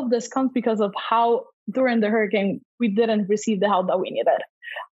 And all of this comes because of how during the hurricane, we didn't receive the help that we needed.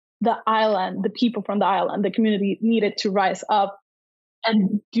 The island, the people from the island, the community needed to rise up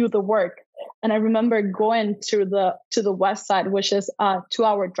and do the work. And I remember going to the west side, which is a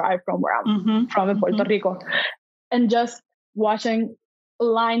 2-hour drive from where I'm from in Puerto Rico, and just watching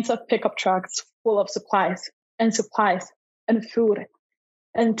lines of pickup trucks full of supplies and food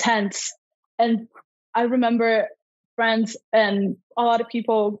and tents. And I remember friends and a lot of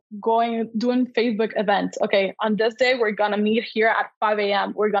people doing Facebook events. Okay, on this day, we're going to meet here at 5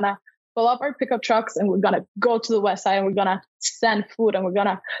 a.m. We're going to fill up our pickup trucks and we're going to go to the west side and we're going to send food and we're going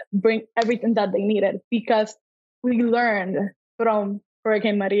to bring everything that they needed, because we learned from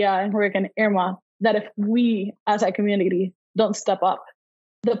Hurricane Maria and Hurricane Irma that if we as a community don't step up,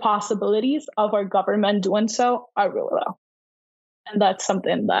 the possibilities of our government doing so are really low. And that's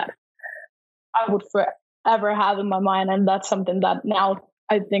something that I would forever have in my mind. And that's something that now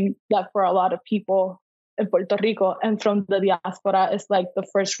I think that for a lot of people in Puerto Rico and from the diaspora is like the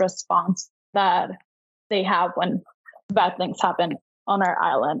first response that they have when bad things happen on our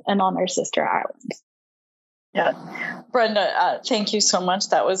island and on our sister islands. Yeah. Brenda, thank you so much.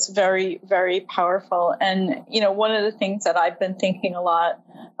 That was very, very powerful. And, one of the things that I've been thinking a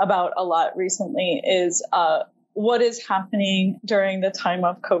lot recently is what is happening during the time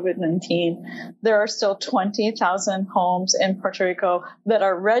of COVID-19. There are still 20,000 homes in Puerto Rico that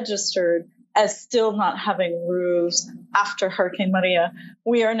are registered as still not having roofs after Hurricane Maria.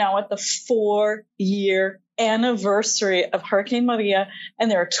 We are now at the 4-year anniversary of Hurricane Maria,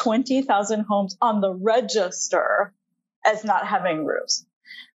 and there are 20,000 homes on the register as not having roofs.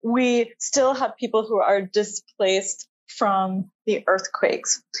 We still have people who are displaced from the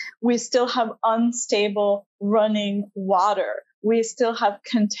earthquakes. We still have unstable running water. We still have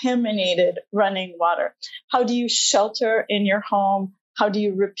contaminated running water. How do you shelter in your home? How do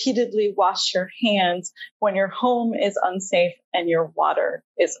you repeatedly wash your hands when your home is unsafe and your water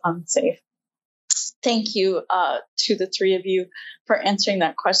is unsafe? Thank you to the three of you for answering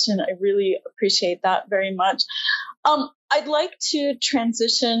that question. I really appreciate that very much. I'd like to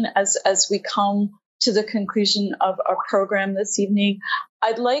transition as we come to the conclusion of our program this evening.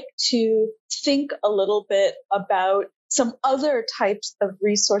 I'd like to think a little bit about some other types of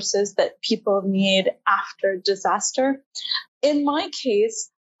resources that people need after disaster. In my case,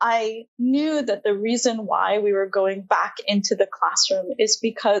 I knew that the reason why we were going back into the classroom is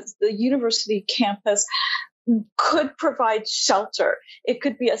because the university campus could provide shelter. It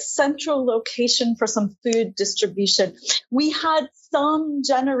could be a central location for some food distribution. We had some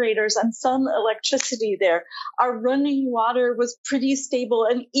generators and some electricity there. Our running water was pretty stable,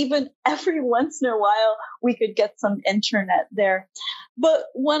 and even every once in a while, we could get some internet there. But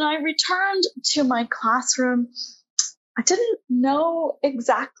when I returned to my classroom, I didn't know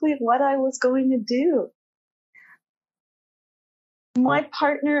exactly what I was going to do. My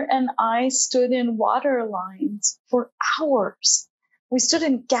partner and I stood in water lines for hours. We stood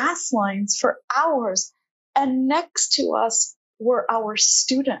in gas lines for hours. And next to us were our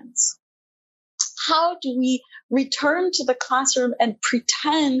students. How do we return to the classroom and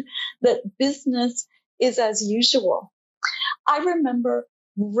pretend that business is as usual? I remember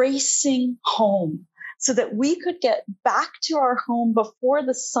racing home so that we could get back to our home before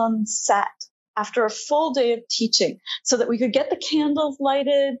the sun set after a full day of teaching, so that we could get the candles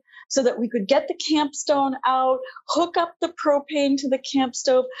lighted, so that we could get the camp stone out, hook up the propane to the camp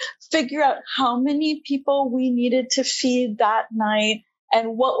stove, figure out how many people we needed to feed that night,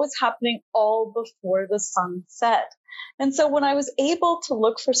 and what was happening all before the sun set. And so when I was able to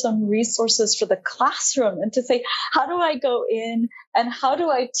look for some resources for the classroom and to say, how do I go in and how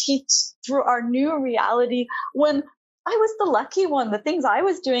do I teach through our new reality when I was the lucky one. The things I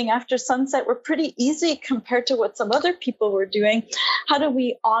was doing after sunset were pretty easy compared to what some other people were doing. How do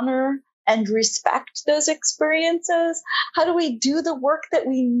we honor and respect those experiences? How do we do the work that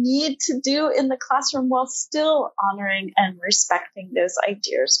we need to do in the classroom while still honoring and respecting those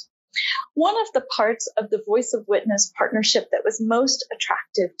ideas? One of the parts of the Voice of Witness partnership that was most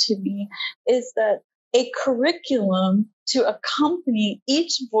attractive to me is that a curriculum to accompany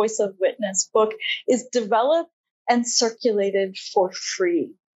each Voice of Witness book is developed and circulated for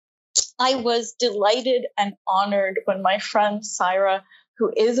free. I was delighted and honored when my friend Syra,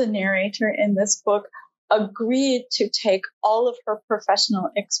 who is a narrator in this book, agreed to take all of her professional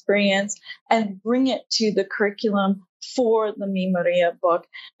experience and bring it to the curriculum for the Mi María book.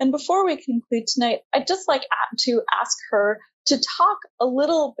 And before we conclude tonight, I'd just like to ask her to talk a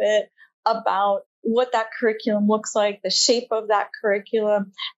little bit about what that curriculum looks like, the shape of that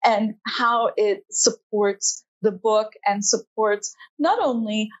curriculum, and how it supports the book and supports not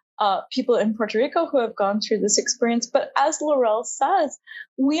only people in Puerto Rico who have gone through this experience, but as Laurel says,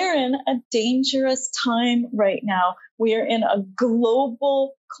 we're in a dangerous time right now. We are in a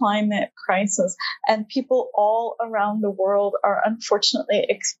global climate crisis, and people all around the world are unfortunately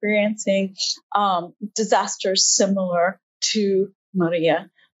experiencing disasters similar to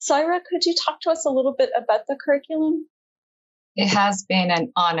Maria. Syra, could you talk to us a little bit about the curriculum? It has been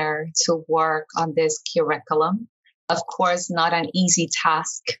an honor to work on this curriculum. Of course, not an easy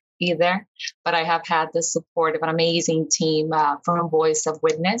task either, but I have had the support of an amazing team from Voice of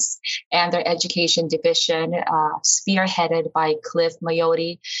Witness and their education division, spearheaded by Cliff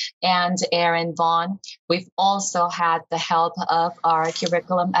Mayotte and Aaron Vaughn. We've also had the help of our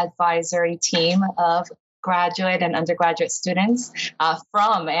curriculum advisory team of graduate and undergraduate students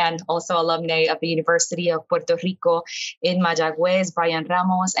from and also alumni of the University of Puerto Rico in Mayagüez, Brian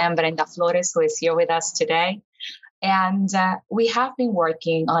Ramos and Brenda Flores, who is here with us today. And we have been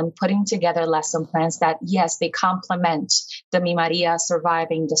working on putting together lesson plans that, yes, they complement the Mi María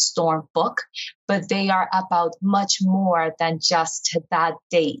Surviving the Storm book, but they are about much more than just that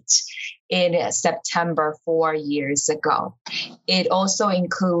date in September 4 years ago. It also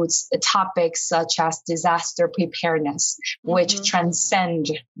includes topics such as disaster preparedness, which transcend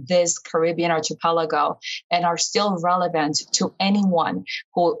this Caribbean archipelago and are still relevant to anyone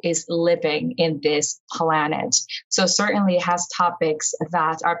who is living in this planet. So certainly it has topics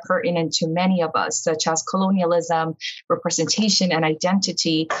that are pertinent to many of us, such as colonialism, representation and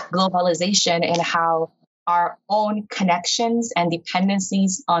identity, globalization, and how our own connections and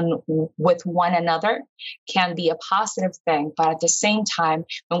dependencies with one another can be a positive thing. But at the same time,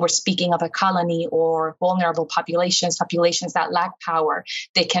 when we're speaking of a colony or vulnerable populations that lack power,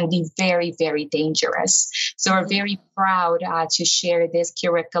 they can be very, very dangerous. So we're very proud to share this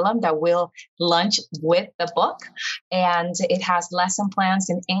curriculum that will launch with the book. And it has lesson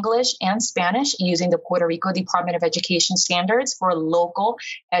plans in English and Spanish using the Puerto Rico Department of Education standards for local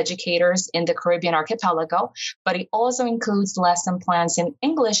educators in the Caribbean archipelago. But it also includes lesson plans in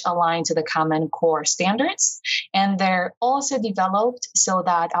English aligned to the Common Core standards. And they're also developed so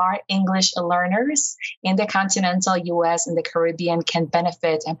that our English learners in the continental U.S. and the Caribbean can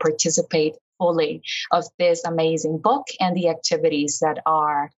benefit and participate fully of this amazing book and the activities that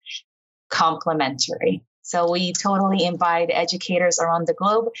are complementary. So we totally invite educators around the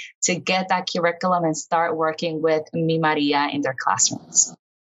globe to get that curriculum and start working with Mi María in their classrooms.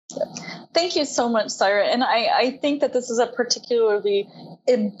 Thank you so much, Syra. And I think that this is a particularly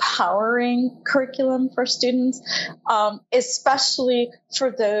empowering curriculum for students, especially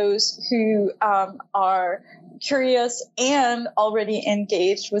for those who are curious and already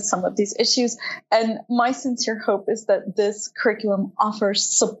engaged with some of these issues. And my sincere hope is that this curriculum offers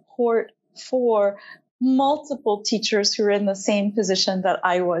support for multiple teachers who are in the same position that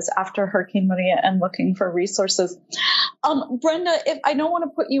I was after Hurricane Maria and looking for resources. Brenda, if I don't want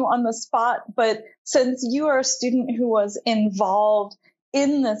to put you on the spot, but since you are a student who was involved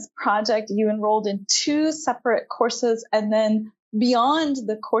in this project, you enrolled in 2 separate courses, and then beyond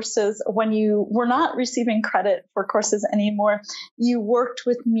the courses, when you were not receiving credit for courses anymore, you worked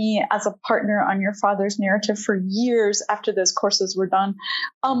with me as a partner on your father's narrative for years after those courses were done.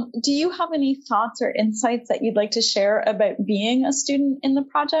 Do you have any thoughts or insights that you'd like to share about being a student in the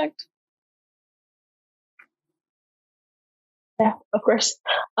project? Yeah, of course.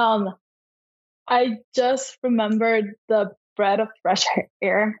 I just remembered the breath of fresh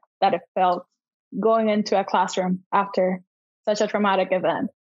air that it felt going into a classroom after such a traumatic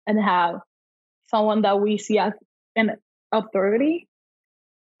event and have someone that we see as an authority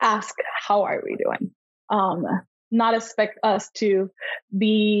ask, how are we doing? Not expect us to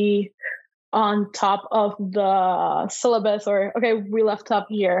be on top of the syllabus or, okay, we left up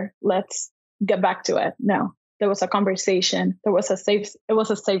here, let's get back to it. No, there was a conversation. It was a safe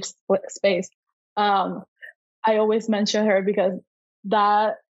space. I always mention her because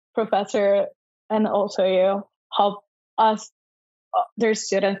that professor and also you helped us, their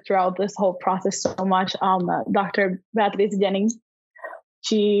students throughout this whole process so much. Dr. Beatriz Jennings,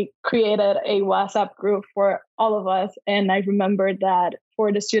 she created a WhatsApp group for all of us. And I remember that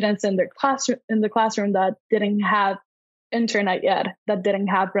for the students in the classroom that didn't have internet yet, that didn't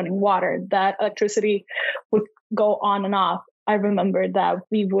have running water, that electricity would go on and off. I remember that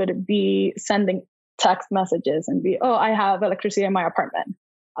we would be sending text messages and be, oh, I have electricity in my apartment.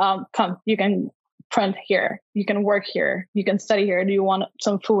 Come, you can print here, you can work here, you can study here. Do you want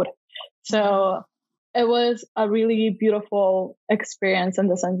some food? So it was a really beautiful experience in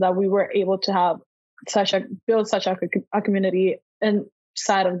the sense that we were able to have build such a community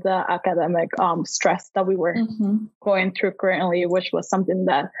inside of the academic stress that we were going through currently, which was something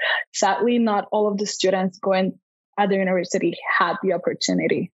that sadly not all of the students going at the university had the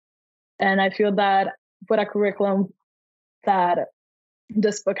opportunity. And I feel that with a curriculum that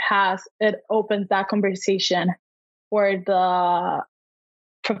this book has, it opens that conversation for the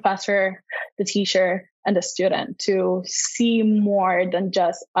professor, the teacher, and the student to see more than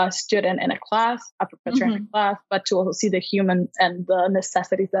just a student in a class, a professor in a class, but to also see the human and the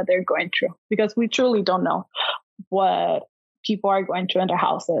necessities that they're going through. Because we truly don't know what people are going through in their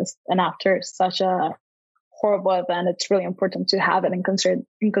houses. And after such a horrible event, it's really important to have it in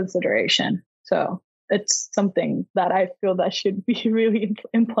consideration. So it's something that I feel that should be really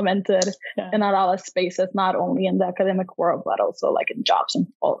implemented in a lot of spaces, not only in the academic world, but also like in jobs and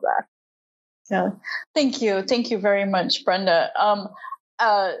all of that. Yeah. Thank you. Thank you very much, Brenda.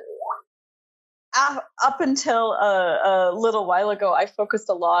 Up until a little while ago, I focused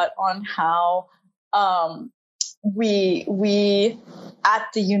a lot on how we at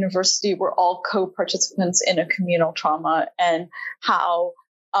the university were all co-participants in a communal trauma, and how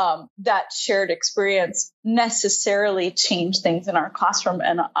that shared experience necessarily changed things in our classroom.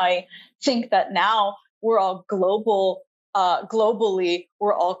 And I think that now we're all globally,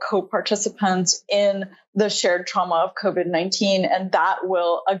 we're all co-participants in the shared trauma of COVID-19, and that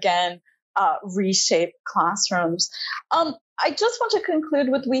will again reshape classrooms. I just want to conclude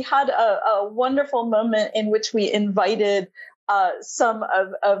with, we had a wonderful moment in which we invited some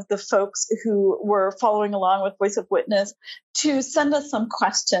of the folks who were following along with Voice of Witness to send us some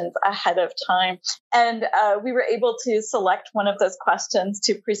questions ahead of time. And we were able to select one of those questions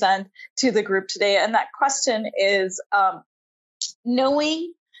to present to the group today. And that question is,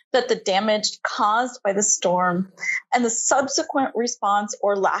 knowing that the damage caused by the storm and the subsequent response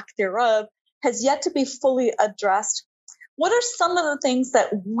or lack thereof has yet to be fully addressed, what are some of the things that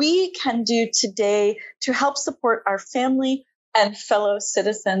we can do today to help support our family and fellow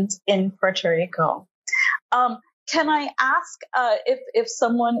citizens in Puerto Rico? Can I ask if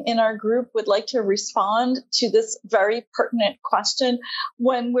someone in our group would like to respond to this very pertinent question?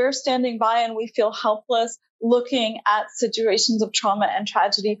 When we're standing by and we feel helpless looking at situations of trauma and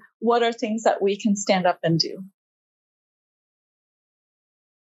tragedy, what are things that we can stand up and do?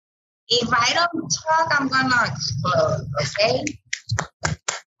 If I don't talk, I'm gonna explode, okay?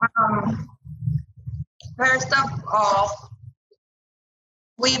 First of all,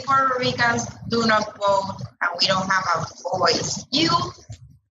 we Puerto Ricans do not vote and we don't have a voice. You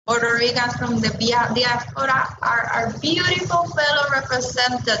Puerto Ricans from the diaspora are beautiful fellow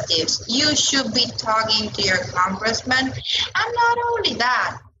representatives. You should be talking to your congressman. And not only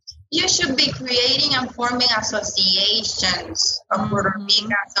that, you should be creating and forming associations of Puerto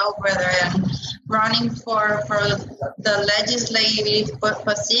Ricans over there and running for the legislative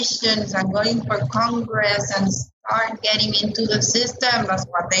positions and going for Congress and start getting into the system. That's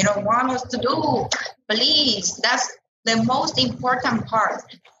what they don't want us to do. Please, that's the most important part.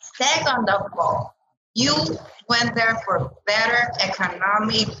 Second of all, you went there for better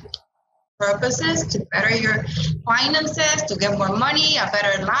economic purposes, to better your finances, to get more money, a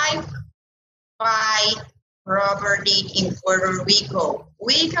better life. Buy property in Puerto Rico.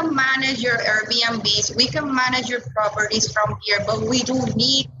 We can manage your Airbnbs, we can manage your properties from here, but we do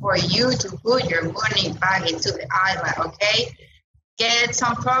need for you to put your money back into the island, okay? Get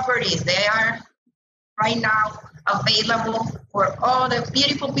some properties. They are right now available for all the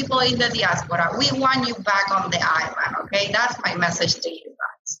beautiful people in the diaspora. We want you back on the island, okay? That's my message to you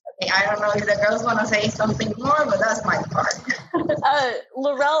guys. Okay, I don't know if the girls want to say something more, but that's my part.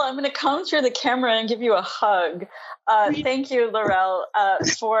 Laurel, I'm going to come through the camera and give you a hug. Thank you, Laurel,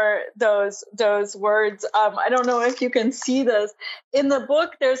 for those words. I don't know if you can see this. In the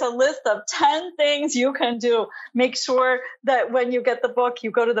book, there's a list of 10 things you can do. Make sure that when you get the book,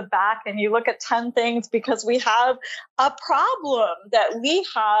 you go to the back and you look at 10 things, because we have a problem that we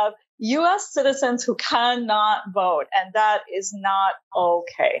have U.S. citizens who cannot vote, and that is not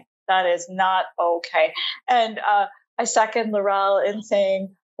okay. That is not okay. And I second Laurel in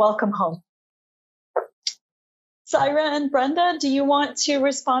saying, welcome home. Syra and Brenda, do you want to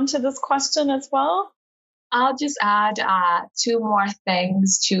respond to this question as well? I'll just add 2 more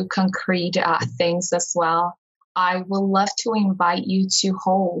things, 2 concrete things as well. I would love to invite you to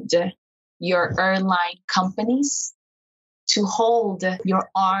hold your airline companies, to hold your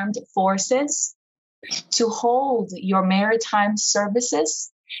armed forces, to hold your maritime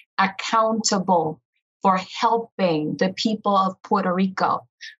services accountable for helping the people of Puerto Rico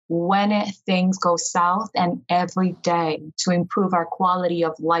when things go south, and every day to improve our quality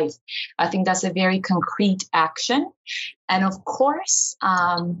of life. I think that's a very concrete action. And of course,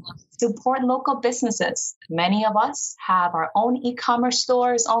 support local businesses. Many of us have our own e-commerce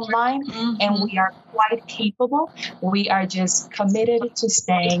stores online, and we are quite capable. We are just committed to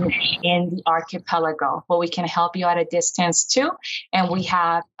staying in the archipelago, but we can help you at a distance too. And we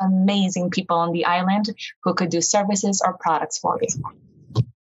have amazing people on the island who could do services or products for you.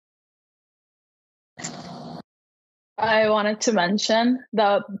 I wanted to mention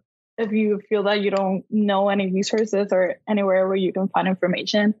that if you feel that you don't know any resources or anywhere where you can find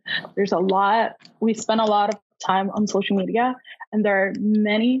information, there's a lot. We spend a lot of time on social media, and there are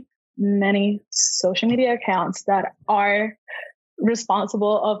many, many social media accounts that are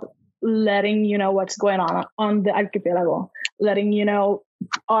responsible of letting you know what's going on the archipelago, letting you know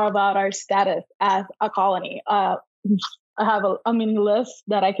all about our status as a colony. I have a mini list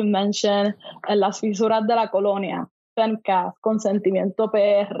that I can mention: Las Fisuras de la Colonia, FEMCAS, Consentimiento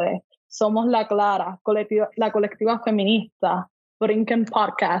PR, Somos la Clara, La Colectiva Feminista, Brinken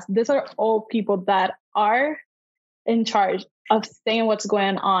Podcast. These are all people that are in charge of saying what's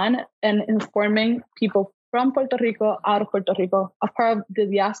going on and informing people from Puerto Rico, out of Puerto Rico, a part of the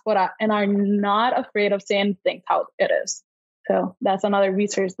diaspora, and are not afraid of saying things how it is. So that's another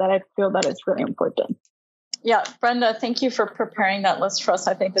resource that I feel that is really important. Yeah, Brenda, thank you for preparing that list for us.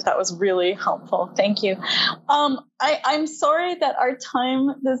 I think that was really helpful. Thank you. I'm sorry that our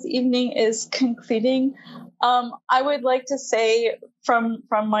time this evening is concluding. I would like to say from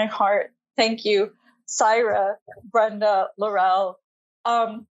my heart, thank you, Syra, Brenda, Laurel.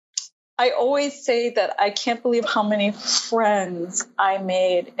 I always say that I can't believe how many friends I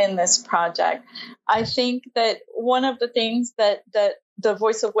made in this project. I think that one of the things that the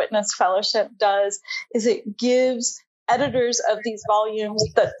Voice of Witness Fellowship does is it gives editors of these volumes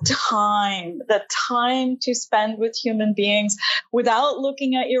the time to spend with human beings without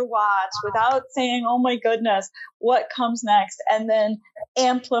looking at your watch, without saying, oh my goodness, what comes next? And then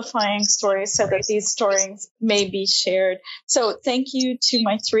amplifying stories so that these stories may be shared. So thank you to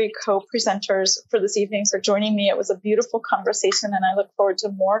my 3 co-presenters for this evening for joining me. It was a beautiful conversation, and I look forward to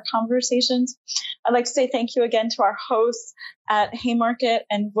more conversations. I'd like to say thank you again to our hosts at Haymarket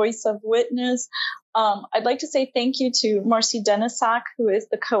and Voice of Witness. I'd like to say thank you to Marcy Denisak, who is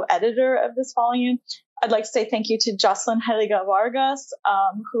the co-editor of this volume. I'd like to say thank you to Jocelyn Heliga Vargas,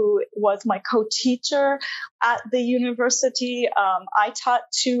 who was my co-teacher at the university. I taught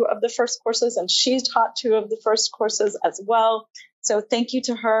 2 of the first courses, and she taught 2 of the first courses as well. So thank you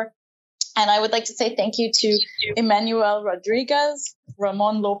to her. And I would like to say thank you to Emmanuel Rodriguez,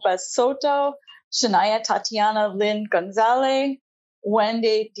 Ramon Lopez Soto, Shania Tatiana Lynn Gonzalez,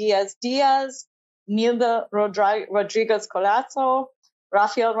 Wendy Diaz, Nilda Rodriguez Colazo,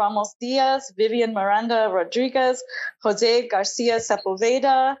 Rafael Ramos Diaz, Vivian Miranda Rodriguez, Jose Garcia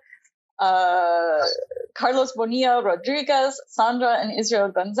Sepulveda, Carlos Bonilla Rodriguez, Sandra and Israel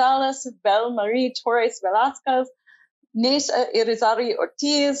Gonzalez, Bel Marie Torres Velasquez, Nesha Irizarry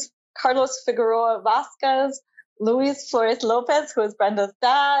Ortiz, Carlos Figueroa Vasquez, Luis Flores Lopez, who is Brenda's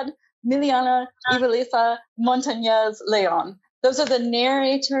dad, Miliana Ivelisa Montañez Leon. Those are the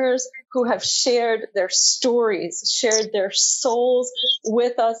narrators who have shared their stories, shared their souls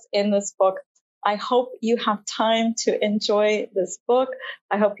with us in this book. I hope you have time to enjoy this book.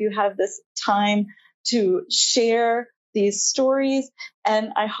 I hope you have this time to share these stories,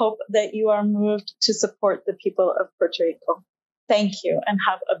 and I hope that you are moved to support the people of Puerto Rico. Thank you, and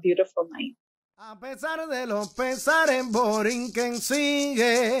have a beautiful night. A pesar de los pesares, Borinquen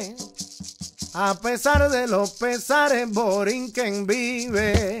sigue. A pesar de los pesares, Borinquen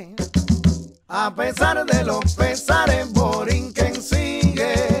vive. A pesar de los pesares, Borinquen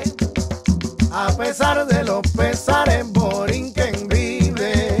sigue. A pesar de los pesares,